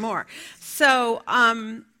to even more. So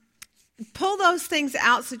pull those things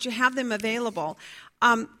out so that you have them available.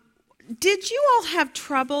 Did you all have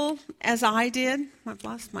trouble, as I did, I've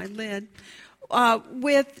lost my lid,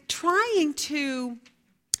 with trying to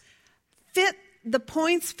fit the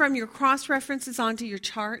points from your cross-references onto your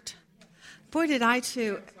chart? Boy, did I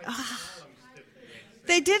too.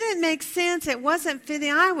 They didn't make sense. It wasn't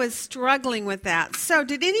fitting. I was struggling with that. So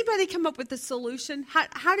did anybody come up with a solution?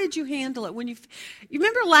 How did you handle it? When you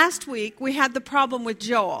remember last week we had the problem with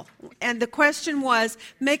Joel, and the question was,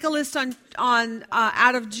 make a list on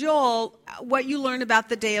out of Joel what you learned about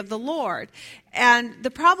the day of the Lord. And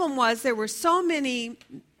the problem was there were so many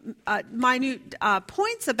minute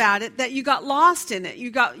points about it that you got lost in it.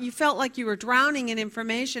 You felt like you were drowning in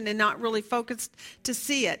information and not really focused to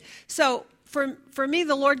see it. So for me,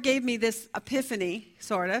 the Lord gave me this epiphany,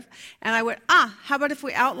 sort of, and I went, how about if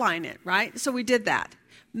we outline it, right? So we did that.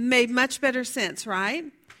 Made much better sense, right?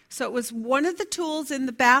 So it was one of the tools in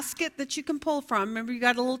the basket that you can pull from. Remember, you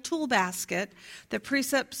got a little tool basket that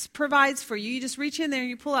Precepts provides for you. You just reach in there and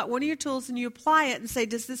you pull out one of your tools and you apply it and say,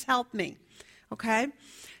 does this help me? Okay?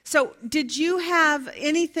 So did you have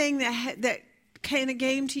anything that kind of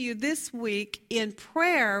came to you this week in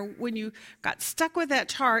prayer when you got stuck with that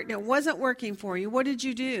chart and it wasn't working for you? What did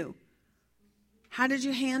you do? How did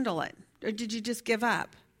you handle it? Or did you just give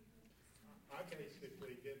up? I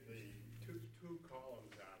basically did the two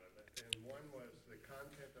columns out of it. And one was the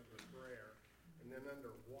content of the prayer. And then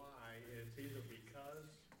under why, it's either because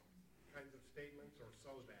kinds of statements or so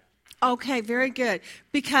that. Okay, very good.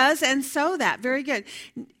 Because and so that. Very good.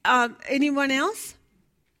 Anyone else?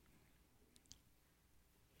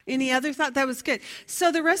 Any other thought? That was good.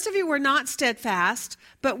 So the rest of you were not steadfast,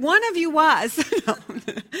 but one of you was. No,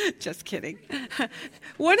 just kidding.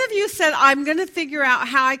 One of you said, I'm going to figure out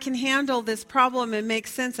how I can handle this problem and make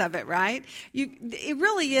sense of it, right? It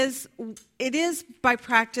really is, it is by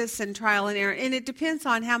practice and trial and error, and it depends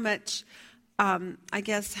on how much,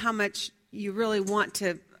 how much you really want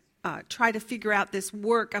to try to figure out this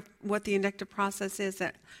work of what the inductive process is.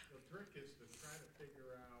 The trick is to try to figure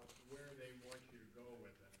out where they want you to go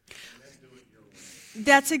with it, and then do it your way.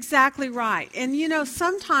 That's exactly right. And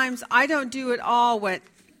sometimes I don't do at all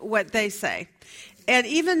what they say. And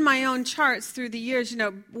even my own charts through the years,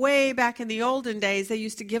 way back in the olden days, they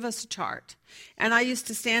used to give us a chart. And I used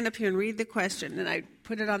to stand up here and read the question, and I'd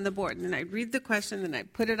put it on the board. And then I'd read the question, and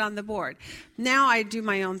I'd put it on the board. Now I do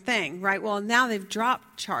my own thing, right? Well, now they've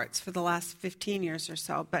dropped charts for the last 15 years or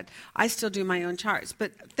so, but I still do my own charts.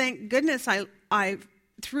 But thank goodness I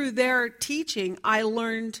through their teaching, I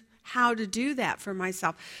learned how to do that for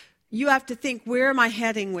myself. You have to think, where am I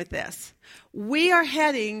heading with this? We are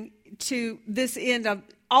heading to this end of,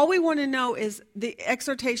 all we want to know is the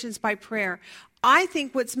exhortations by prayer. I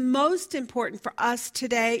think what's most important for us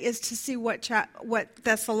today is to see what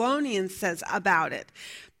Thessalonians says about it.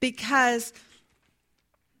 Because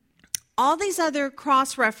all these other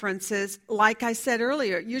cross-references, like I said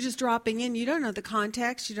earlier, you're just dropping in. You don't know the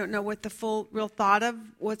context. You don't know what the full real thought of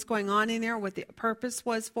what's going on in there, what the purpose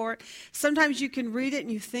was for it. Sometimes you can read it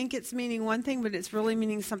and you think it's meaning one thing, but it's really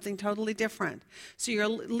meaning something totally different. So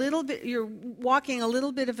you're walking a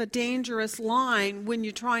little bit of a dangerous line when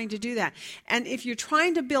you're trying to do that. And if you're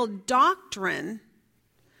trying to build doctrine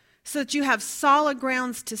so that you have solid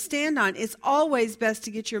grounds to stand on, it's always best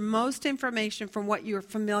to get your most information from what you're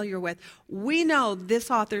familiar with. We know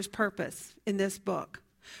this author's purpose in this book.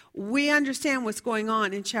 We understand what's going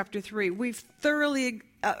on in chapter 3. We've thoroughly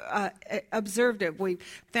observed it. We've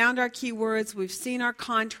found our key words. We've seen our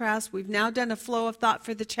contrast. We've now done a flow of thought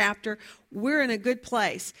for the chapter. We're in a good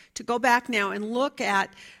place to go back now and look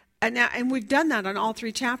at, and we've done that on all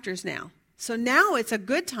 3 chapters now. So now it's a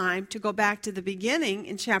good time to go back to the beginning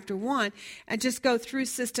in chapter 1 and just go through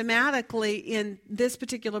systematically in this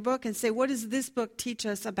particular book and say, what does this book teach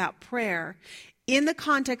us about prayer in the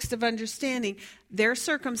context of understanding their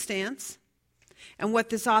circumstance and what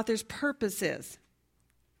this author's purpose is?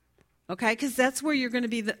 Okay, because that's where you're going to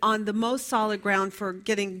be on the most solid ground for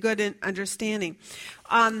getting good understanding.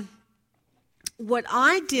 What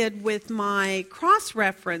I did with my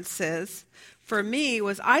cross-references for me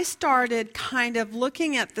was I started kind of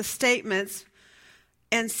looking at the statements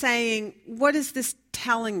and saying, what is this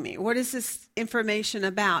telling me? What is this information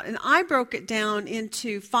about? And I broke it down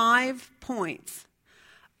into 5 points,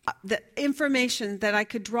 the information that I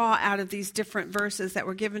could draw out of these different verses that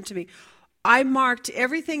were given to me. I marked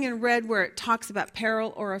everything in red where it talks about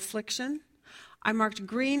peril or affliction. I marked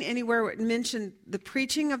green anywhere where it mentioned the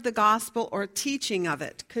preaching of the gospel or teaching of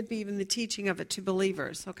it. Could be even the teaching of it to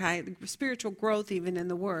believers, okay? The spiritual growth even in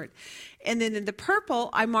the word. And then in the purple,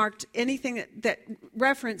 I marked anything that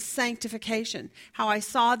referenced sanctification, how I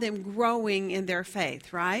saw them growing in their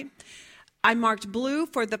faith, right? I marked blue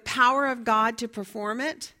for the power of God to perform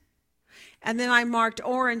it. And then I marked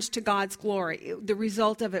orange to God's glory. The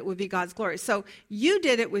result of it would be God's glory. So you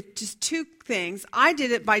did it with just two things. I did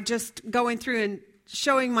it by just going through and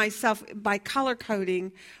showing myself by color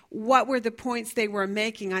coding what were the points they were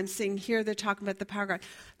making. I'm seeing here they're talking about the power of God.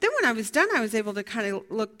 Then when I was done, I was able to kind of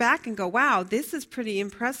look back and go, wow, this is pretty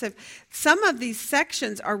impressive. Some of these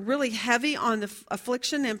sections are really heavy on the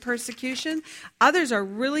affliction and persecution. Others are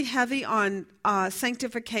really heavy on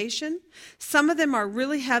sanctification. Some of them are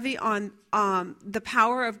really heavy on the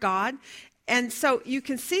power of God. And so you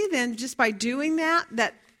can see then just by doing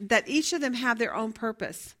that each of them have their own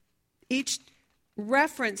purpose. Each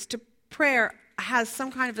reference to prayer has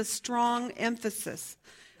some kind of a strong emphasis.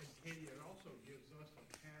 And Katie, it also gives us a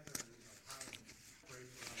pattern of how to pray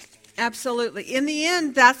for unbelievers. Absolutely. In the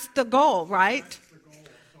end, that's the goal, right? That's the goal,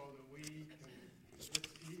 so that we can, it's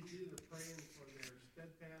either praying for their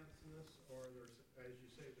steadfastness or their, as you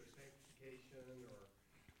say, their sanctification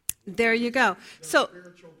or There you go. their So,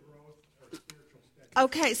 spiritual growth or spiritual steadiness.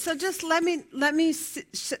 okay, so just let me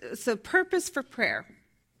so purpose for prayer.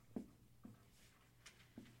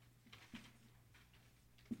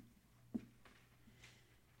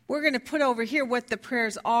 We're going to put over here what the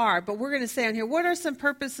prayers are, but we're going to say on here, what are some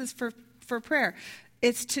purposes for prayer?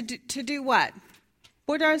 It's to do what?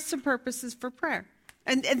 What are some purposes for prayer?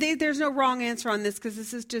 And there's no wrong answer on this because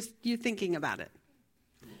this is just you thinking about it.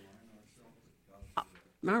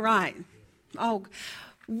 All right. Oh,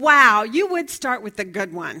 wow. You would start with the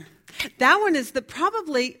good one. That one is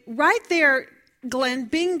probably right there, Glenn,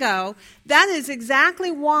 bingo. That is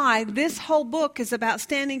exactly why this whole book is about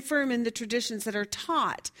standing firm in the traditions that are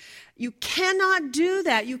taught. You cannot do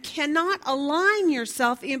that. You cannot align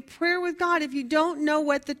yourself in prayer with God if you don't know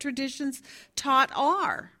what the traditions taught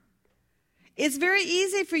are. It's very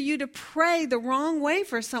easy for you to pray the wrong way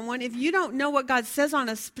for someone if you don't know what God says on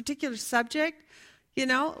a particular subject. You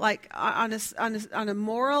know, like on a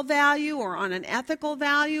moral value or on an ethical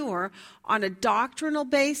value or on a doctrinal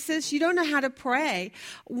basis. You don't know how to pray.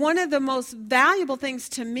 One of the most valuable things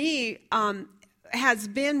to me has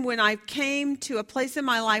been when I came to a place in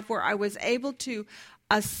my life where I was able to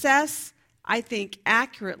assess, I think,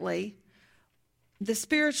 accurately the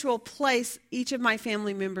spiritual place each of my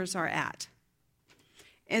family members are at.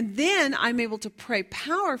 And then I'm able to pray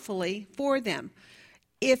powerfully for them.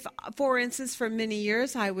 If, for instance, for many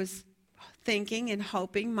years I was thinking and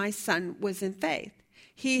hoping my son was in faith.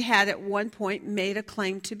 He had at one point made a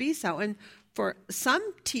claim to be so. And for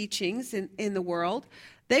some teachings in the world,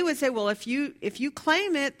 they would say, well, if you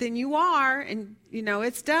claim it, then you are, and, you know,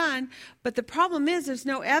 it's done. But the problem is there's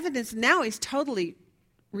no evidence. Now he's totally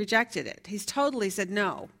rejected it. He's totally said,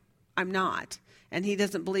 no, I'm not. And he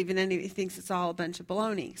doesn't believe in any, he thinks it's all a bunch of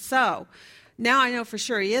baloney. So now I know for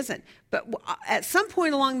sure he isn't. But at some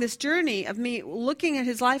point along this journey of me looking at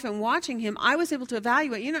his life and watching him, I was able to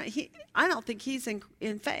evaluate, you know, I don't think he's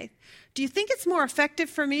in faith. Do you think it's more effective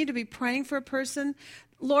for me to be praying for a person,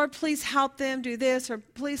 Lord, please help them do this, or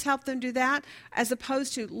please help them do that, as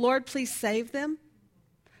opposed to, Lord, please save them?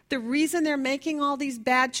 The reason they're making all these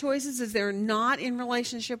bad choices is they're not in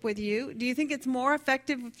relationship with you. Do you think it's more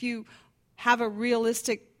effective if you have a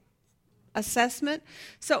realistic assessment?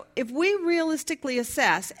 So if we realistically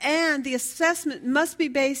assess, and the assessment must be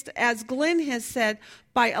based, as Glenn has said,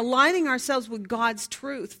 by aligning ourselves with God's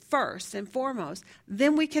truth first and foremost,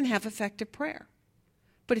 then we can have effective prayer.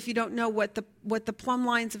 But if you don't know what the plumb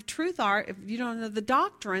lines of truth are, if you don't know the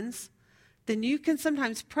doctrines, then you can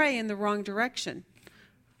sometimes pray in the wrong direction.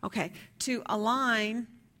 Okay, to align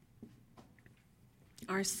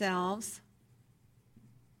ourselves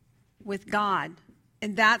with God.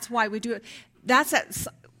 And that's why we do it.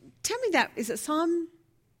 Tell me that. Is it Psalm?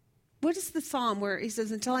 What is the Psalm where he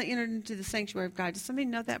says, until I entered into the sanctuary of God? Does somebody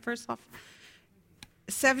know that verse off?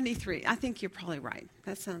 73. I think you're probably right.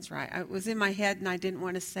 That sounds right. It was in my head and I didn't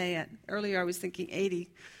want to say it. Earlier I was thinking 80,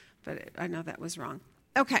 but I know that was wrong.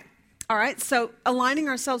 Okay. All right. So aligning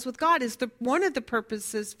ourselves with God is one of the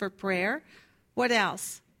purposes for prayer. What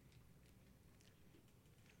else?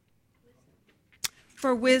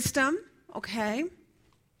 For wisdom. Okay.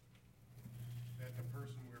 That the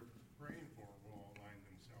person we're praying for will align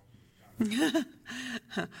themselves with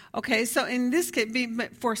God. Okay, so in this case, be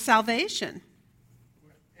for salvation.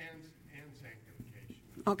 And sanctification.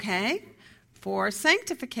 Okay, for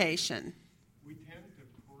sanctification. We tend to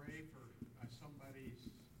pray for somebody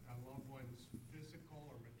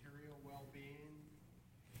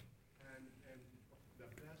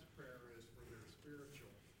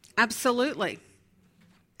Absolutely.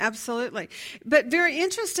 Absolutely. But very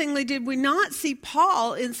interestingly, did we not see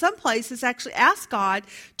Paul in some places actually ask God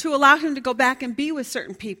to allow him to go back and be with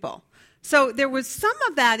certain people? So there was some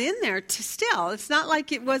of that in there still. It's not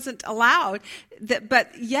like it wasn't allowed.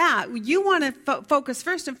 But yeah, you want to focus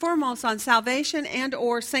first and foremost on salvation and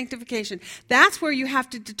or sanctification. That's where you have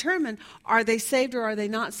to determine, are they saved or are they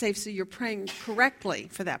not saved, so you're praying correctly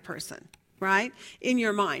for that person, right, in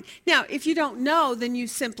your mind. Now, if you don't know, then you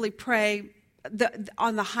simply pray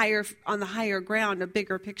on the higher ground, a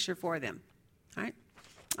bigger picture for them.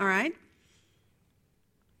 All right.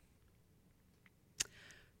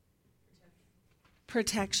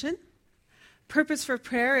 Protection. Purpose for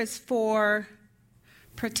prayer is for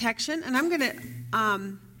protection, and I'm going to I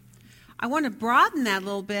want to broaden that a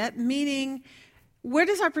little bit, meaning, where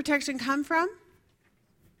does our protection come from?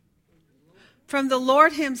 From the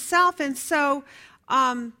Lord himself. And so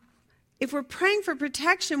if we're praying for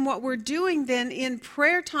protection, what we're doing then in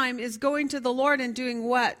prayer time is going to the Lord and doing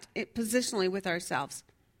what positionally with ourselves?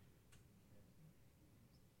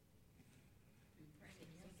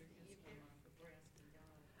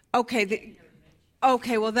 Okay,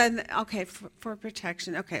 for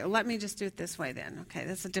protection. Okay, well, let me just do it this way then. Okay,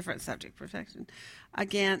 that's a different subject, protection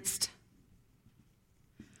against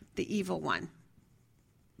the evil one.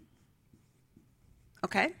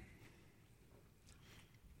 Okay?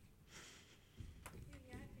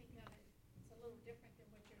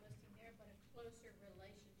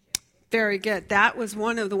 Very good. That was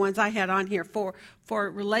one of the ones I had on here for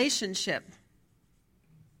relationship.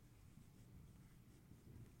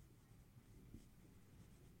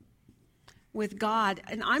 With God.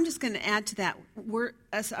 And I'm just going to add to that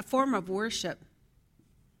as a form of worship.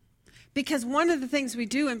 Because one of the things we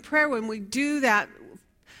do in prayer when we do that,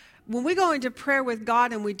 when we go into prayer with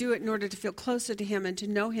God and we do it in order to feel closer to him and to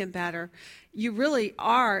know him better, you really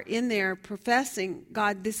are in there professing,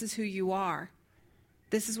 God, this is who you are.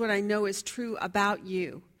 This is what I know is true about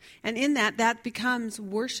you. And in that becomes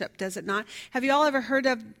worship, does it not? Have you all ever heard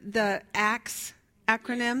of the ACTS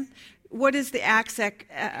acronym? What is the ACTS?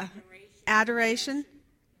 Adoration,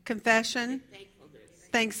 confession,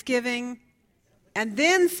 thanksgiving, and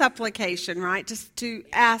then supplication, right? Just to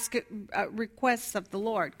ask requests of the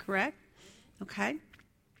Lord, correct? Okay.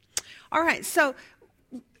 All right, so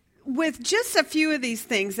with just a few of these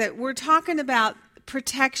things that we're talking about,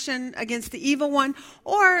 protection against the evil one,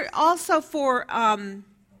 or also for I'll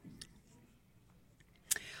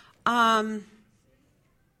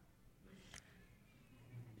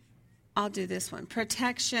do this one,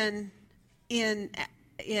 protection in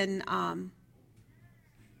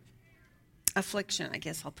affliction, I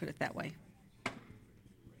guess I'll put it that way.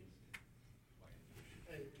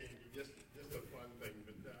 Hey, Katie, just a fun thing,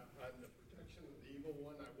 but on the protection of the evil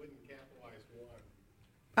one, I wouldn't capitalize one.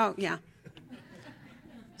 Oh, yeah.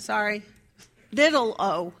 Sorry. Little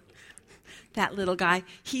O. That little guy.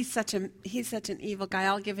 He's such an evil guy.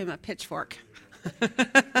 I'll give him a pitchfork.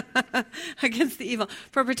 Against the evil.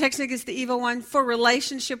 For protection against the evil one, for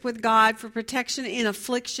relationship with God, for protection in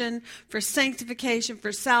affliction, for sanctification,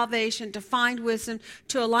 for salvation, to find wisdom,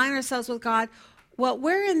 to align ourselves with God. Well,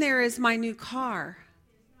 where in there is my new car?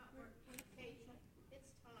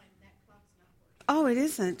 Oh, it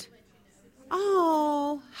isn't.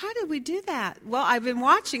 Oh, how did we do that? Well, I've been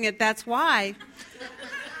watching it, that's why.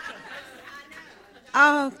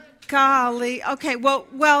 Oh, golly. Okay,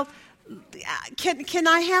 well, can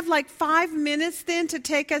I have like 5 minutes then to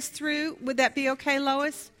take us through? Would that be okay,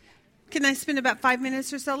 Lois? Can I spend about 5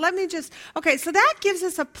 minutes or so? Let me just, okay, so that gives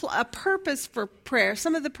us a purpose for prayer,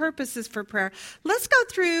 some of the purposes for prayer. Let's go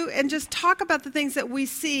through and just talk about the things that we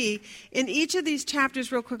see in each of these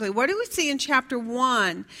chapters real quickly. What do we see in chapter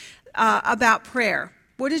 1 about prayer?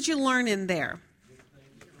 What did you learn in there?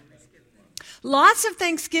 Lots of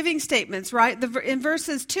thanksgiving statements, right? In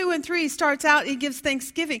verses 2 and 3 starts out, he gives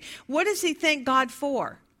thanksgiving. What does he thank God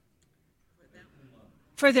for?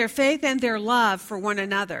 For their faith and their love for one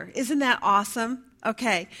another. Isn't that awesome?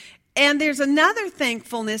 Okay. And there's another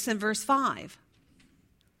thankfulness in verse 5.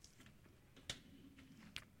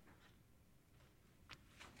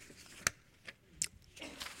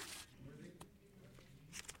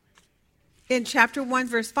 In chapter 1,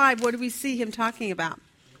 verse 5, what do we see him talking about?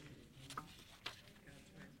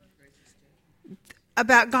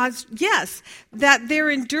 About God's, yes, that their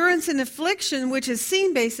endurance in affliction, which is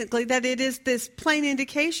seen basically, that it is this plain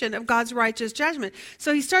indication of God's righteous judgment.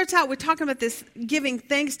 So he starts out with talking about this, giving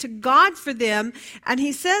thanks to God for them, and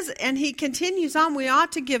he says, and he continues on, we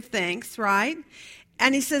ought to give thanks, right?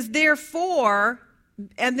 And he says, therefore,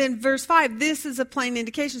 and then verse 5, this is a plain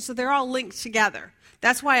indication, so they're all linked together.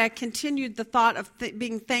 That's why I continued the thought of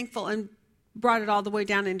being thankful and brought it all the way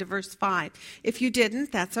down into verse 5. If you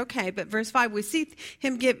didn't, that's okay. But verse 5, we see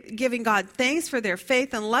him giving God thanks for their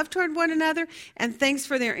faith and love toward one another, and thanks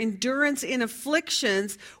for their endurance in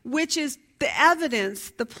afflictions, which is the evidence,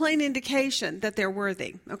 the plain indication that they're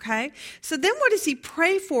worthy. Okay? So then what does he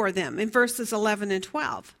pray for them in verses 11 and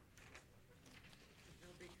 12?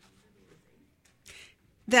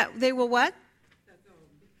 That they will what?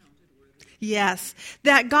 Yes,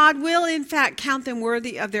 that God will in fact count them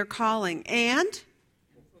worthy of their calling, and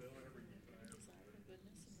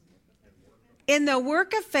in the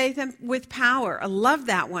work of faith and with power. I love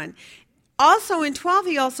that one. Also in 12,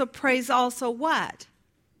 he also prays also what?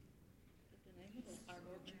 The name of our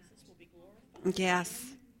Lord Jesus will be glorified. Yes.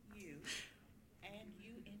 You and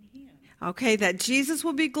you in him. Okay, that Jesus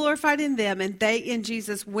will be glorified in them and they in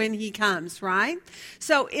Jesus when he comes, right?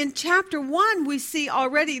 So in chapter 1, we see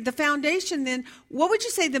already the foundation then. What would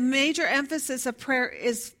you say the major emphasis of prayer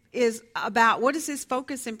is about? What is his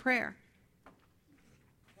focus in prayer?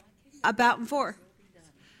 About and for?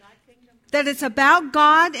 That it's about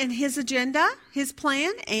God and his agenda, his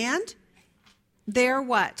plan, and their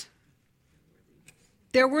what?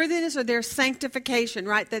 Their worthiness or their sanctification,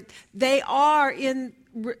 right? That they are in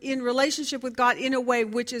relationship with God in a way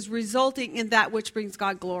which is resulting in that which brings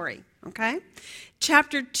God glory. Okay?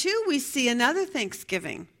 Chapter 2, we see another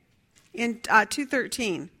thanksgiving in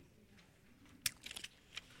 2:13.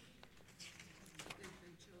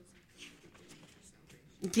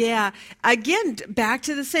 Yeah. Again, back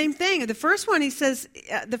to the same thing. The first one, he says,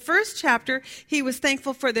 the first chapter, he was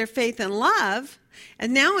thankful for their faith and love.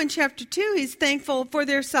 And now in chapter 2, he's thankful for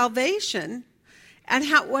their salvation. And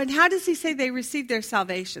how does he say they received their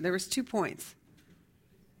salvation? There was 2 points.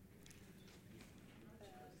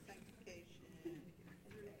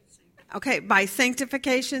 Okay, by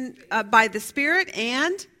sanctification, by the Spirit,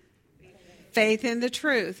 and faith in the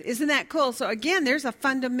truth. Isn't that cool? So again, there's a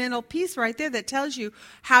fundamental piece right there that tells you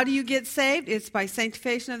how do you get saved? It's by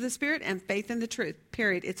sanctification of the Spirit and faith in the truth.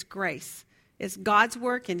 Period. It's grace. It's God's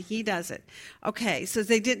work and he does it. Okay, so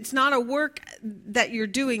it's not a work that you're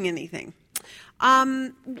doing anything.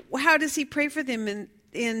 How does he pray for them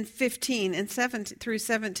in 15 and 17 through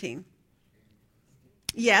 17?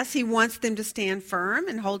 Yes, he wants them to stand firm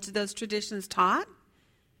and hold to those traditions taught.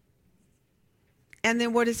 And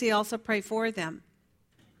then what does he also pray for them?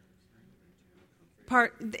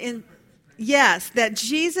 Yes, that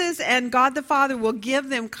Jesus and God the Father will give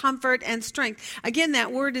them comfort and strength. Again,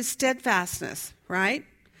 that word is steadfastness, right?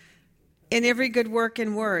 In every good work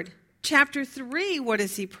and word. Chapter 3, what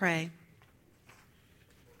does he pray?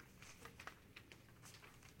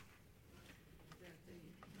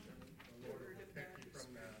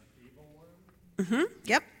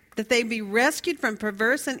 Yep. That they be rescued from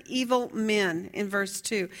perverse and evil men in verse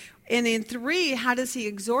 2. And in 3, how does he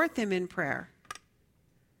exhort them in prayer?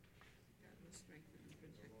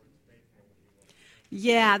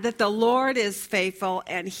 Yeah, that the Lord is faithful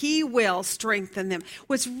and he will strengthen them.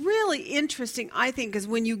 What's really interesting, I think, is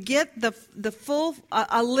when you get the full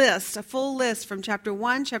list from chapter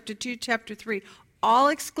 1, chapter 2, chapter 3, all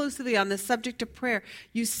exclusively on the subject of prayer,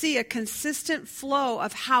 you see a consistent flow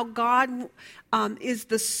of how God is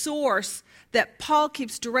the source that Paul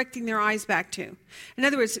keeps directing their eyes back to. In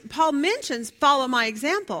other words, Paul mentions, follow my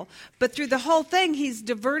example, but through the whole thing, he's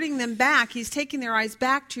diverting them back. He's taking their eyes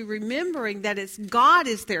back to remembering that it's God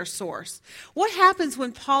is their source. What happens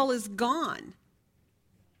when Paul is gone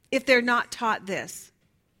if they're not taught this?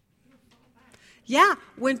 Yeah,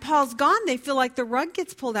 when Paul's gone, they feel like the rug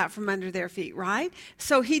gets pulled out from under their feet, right?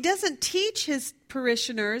 So he doesn't teach his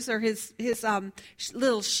parishioners or his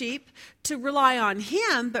little sheep to rely on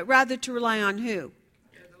him, but rather to rely on who?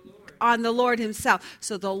 On the Lord himself.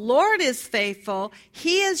 So the Lord is faithful.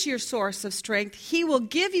 He is your source of strength. He will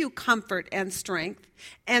give you comfort and strength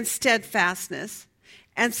and steadfastness.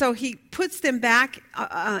 And so he puts them back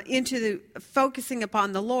into focusing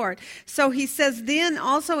upon the Lord. So he says then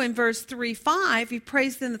also in verse 3-5, he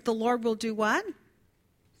prays them that the Lord will do what?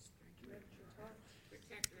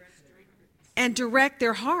 And direct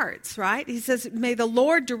their hearts, right? He says, may the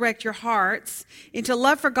Lord direct your hearts into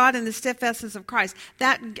love for God and the steadfastness of Christ.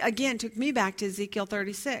 That, again, took me back to Ezekiel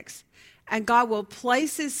 36. And God will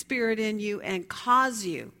place his Spirit in you and cause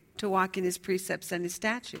you to walk in his precepts and his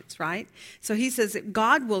statutes, right? So he says that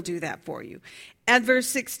God will do that for you. At verse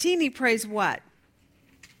 16, he prays what?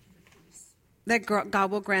 That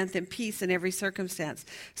God will grant them peace in every circumstance.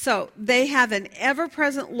 So they have an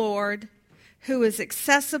ever-present Lord who is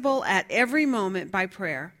accessible at every moment by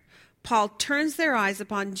prayer. Paul turns their eyes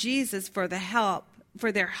upon Jesus for the help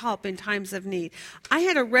for their help in times of need. I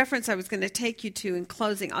had a reference I was going to take you to in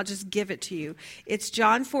closing. I'll just give it to you. It's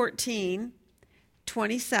John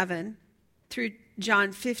 14:27 through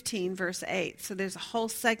John 15, verse 8. So there's a whole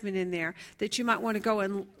segment in there that you might want to go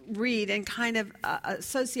and read and kind of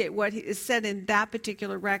associate what is said in that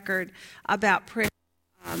particular record about prayer,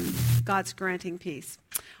 God's granting peace.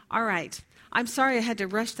 All right. I'm sorry I had to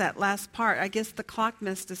rush that last part. I guess the clock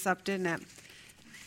messed us up, didn't it?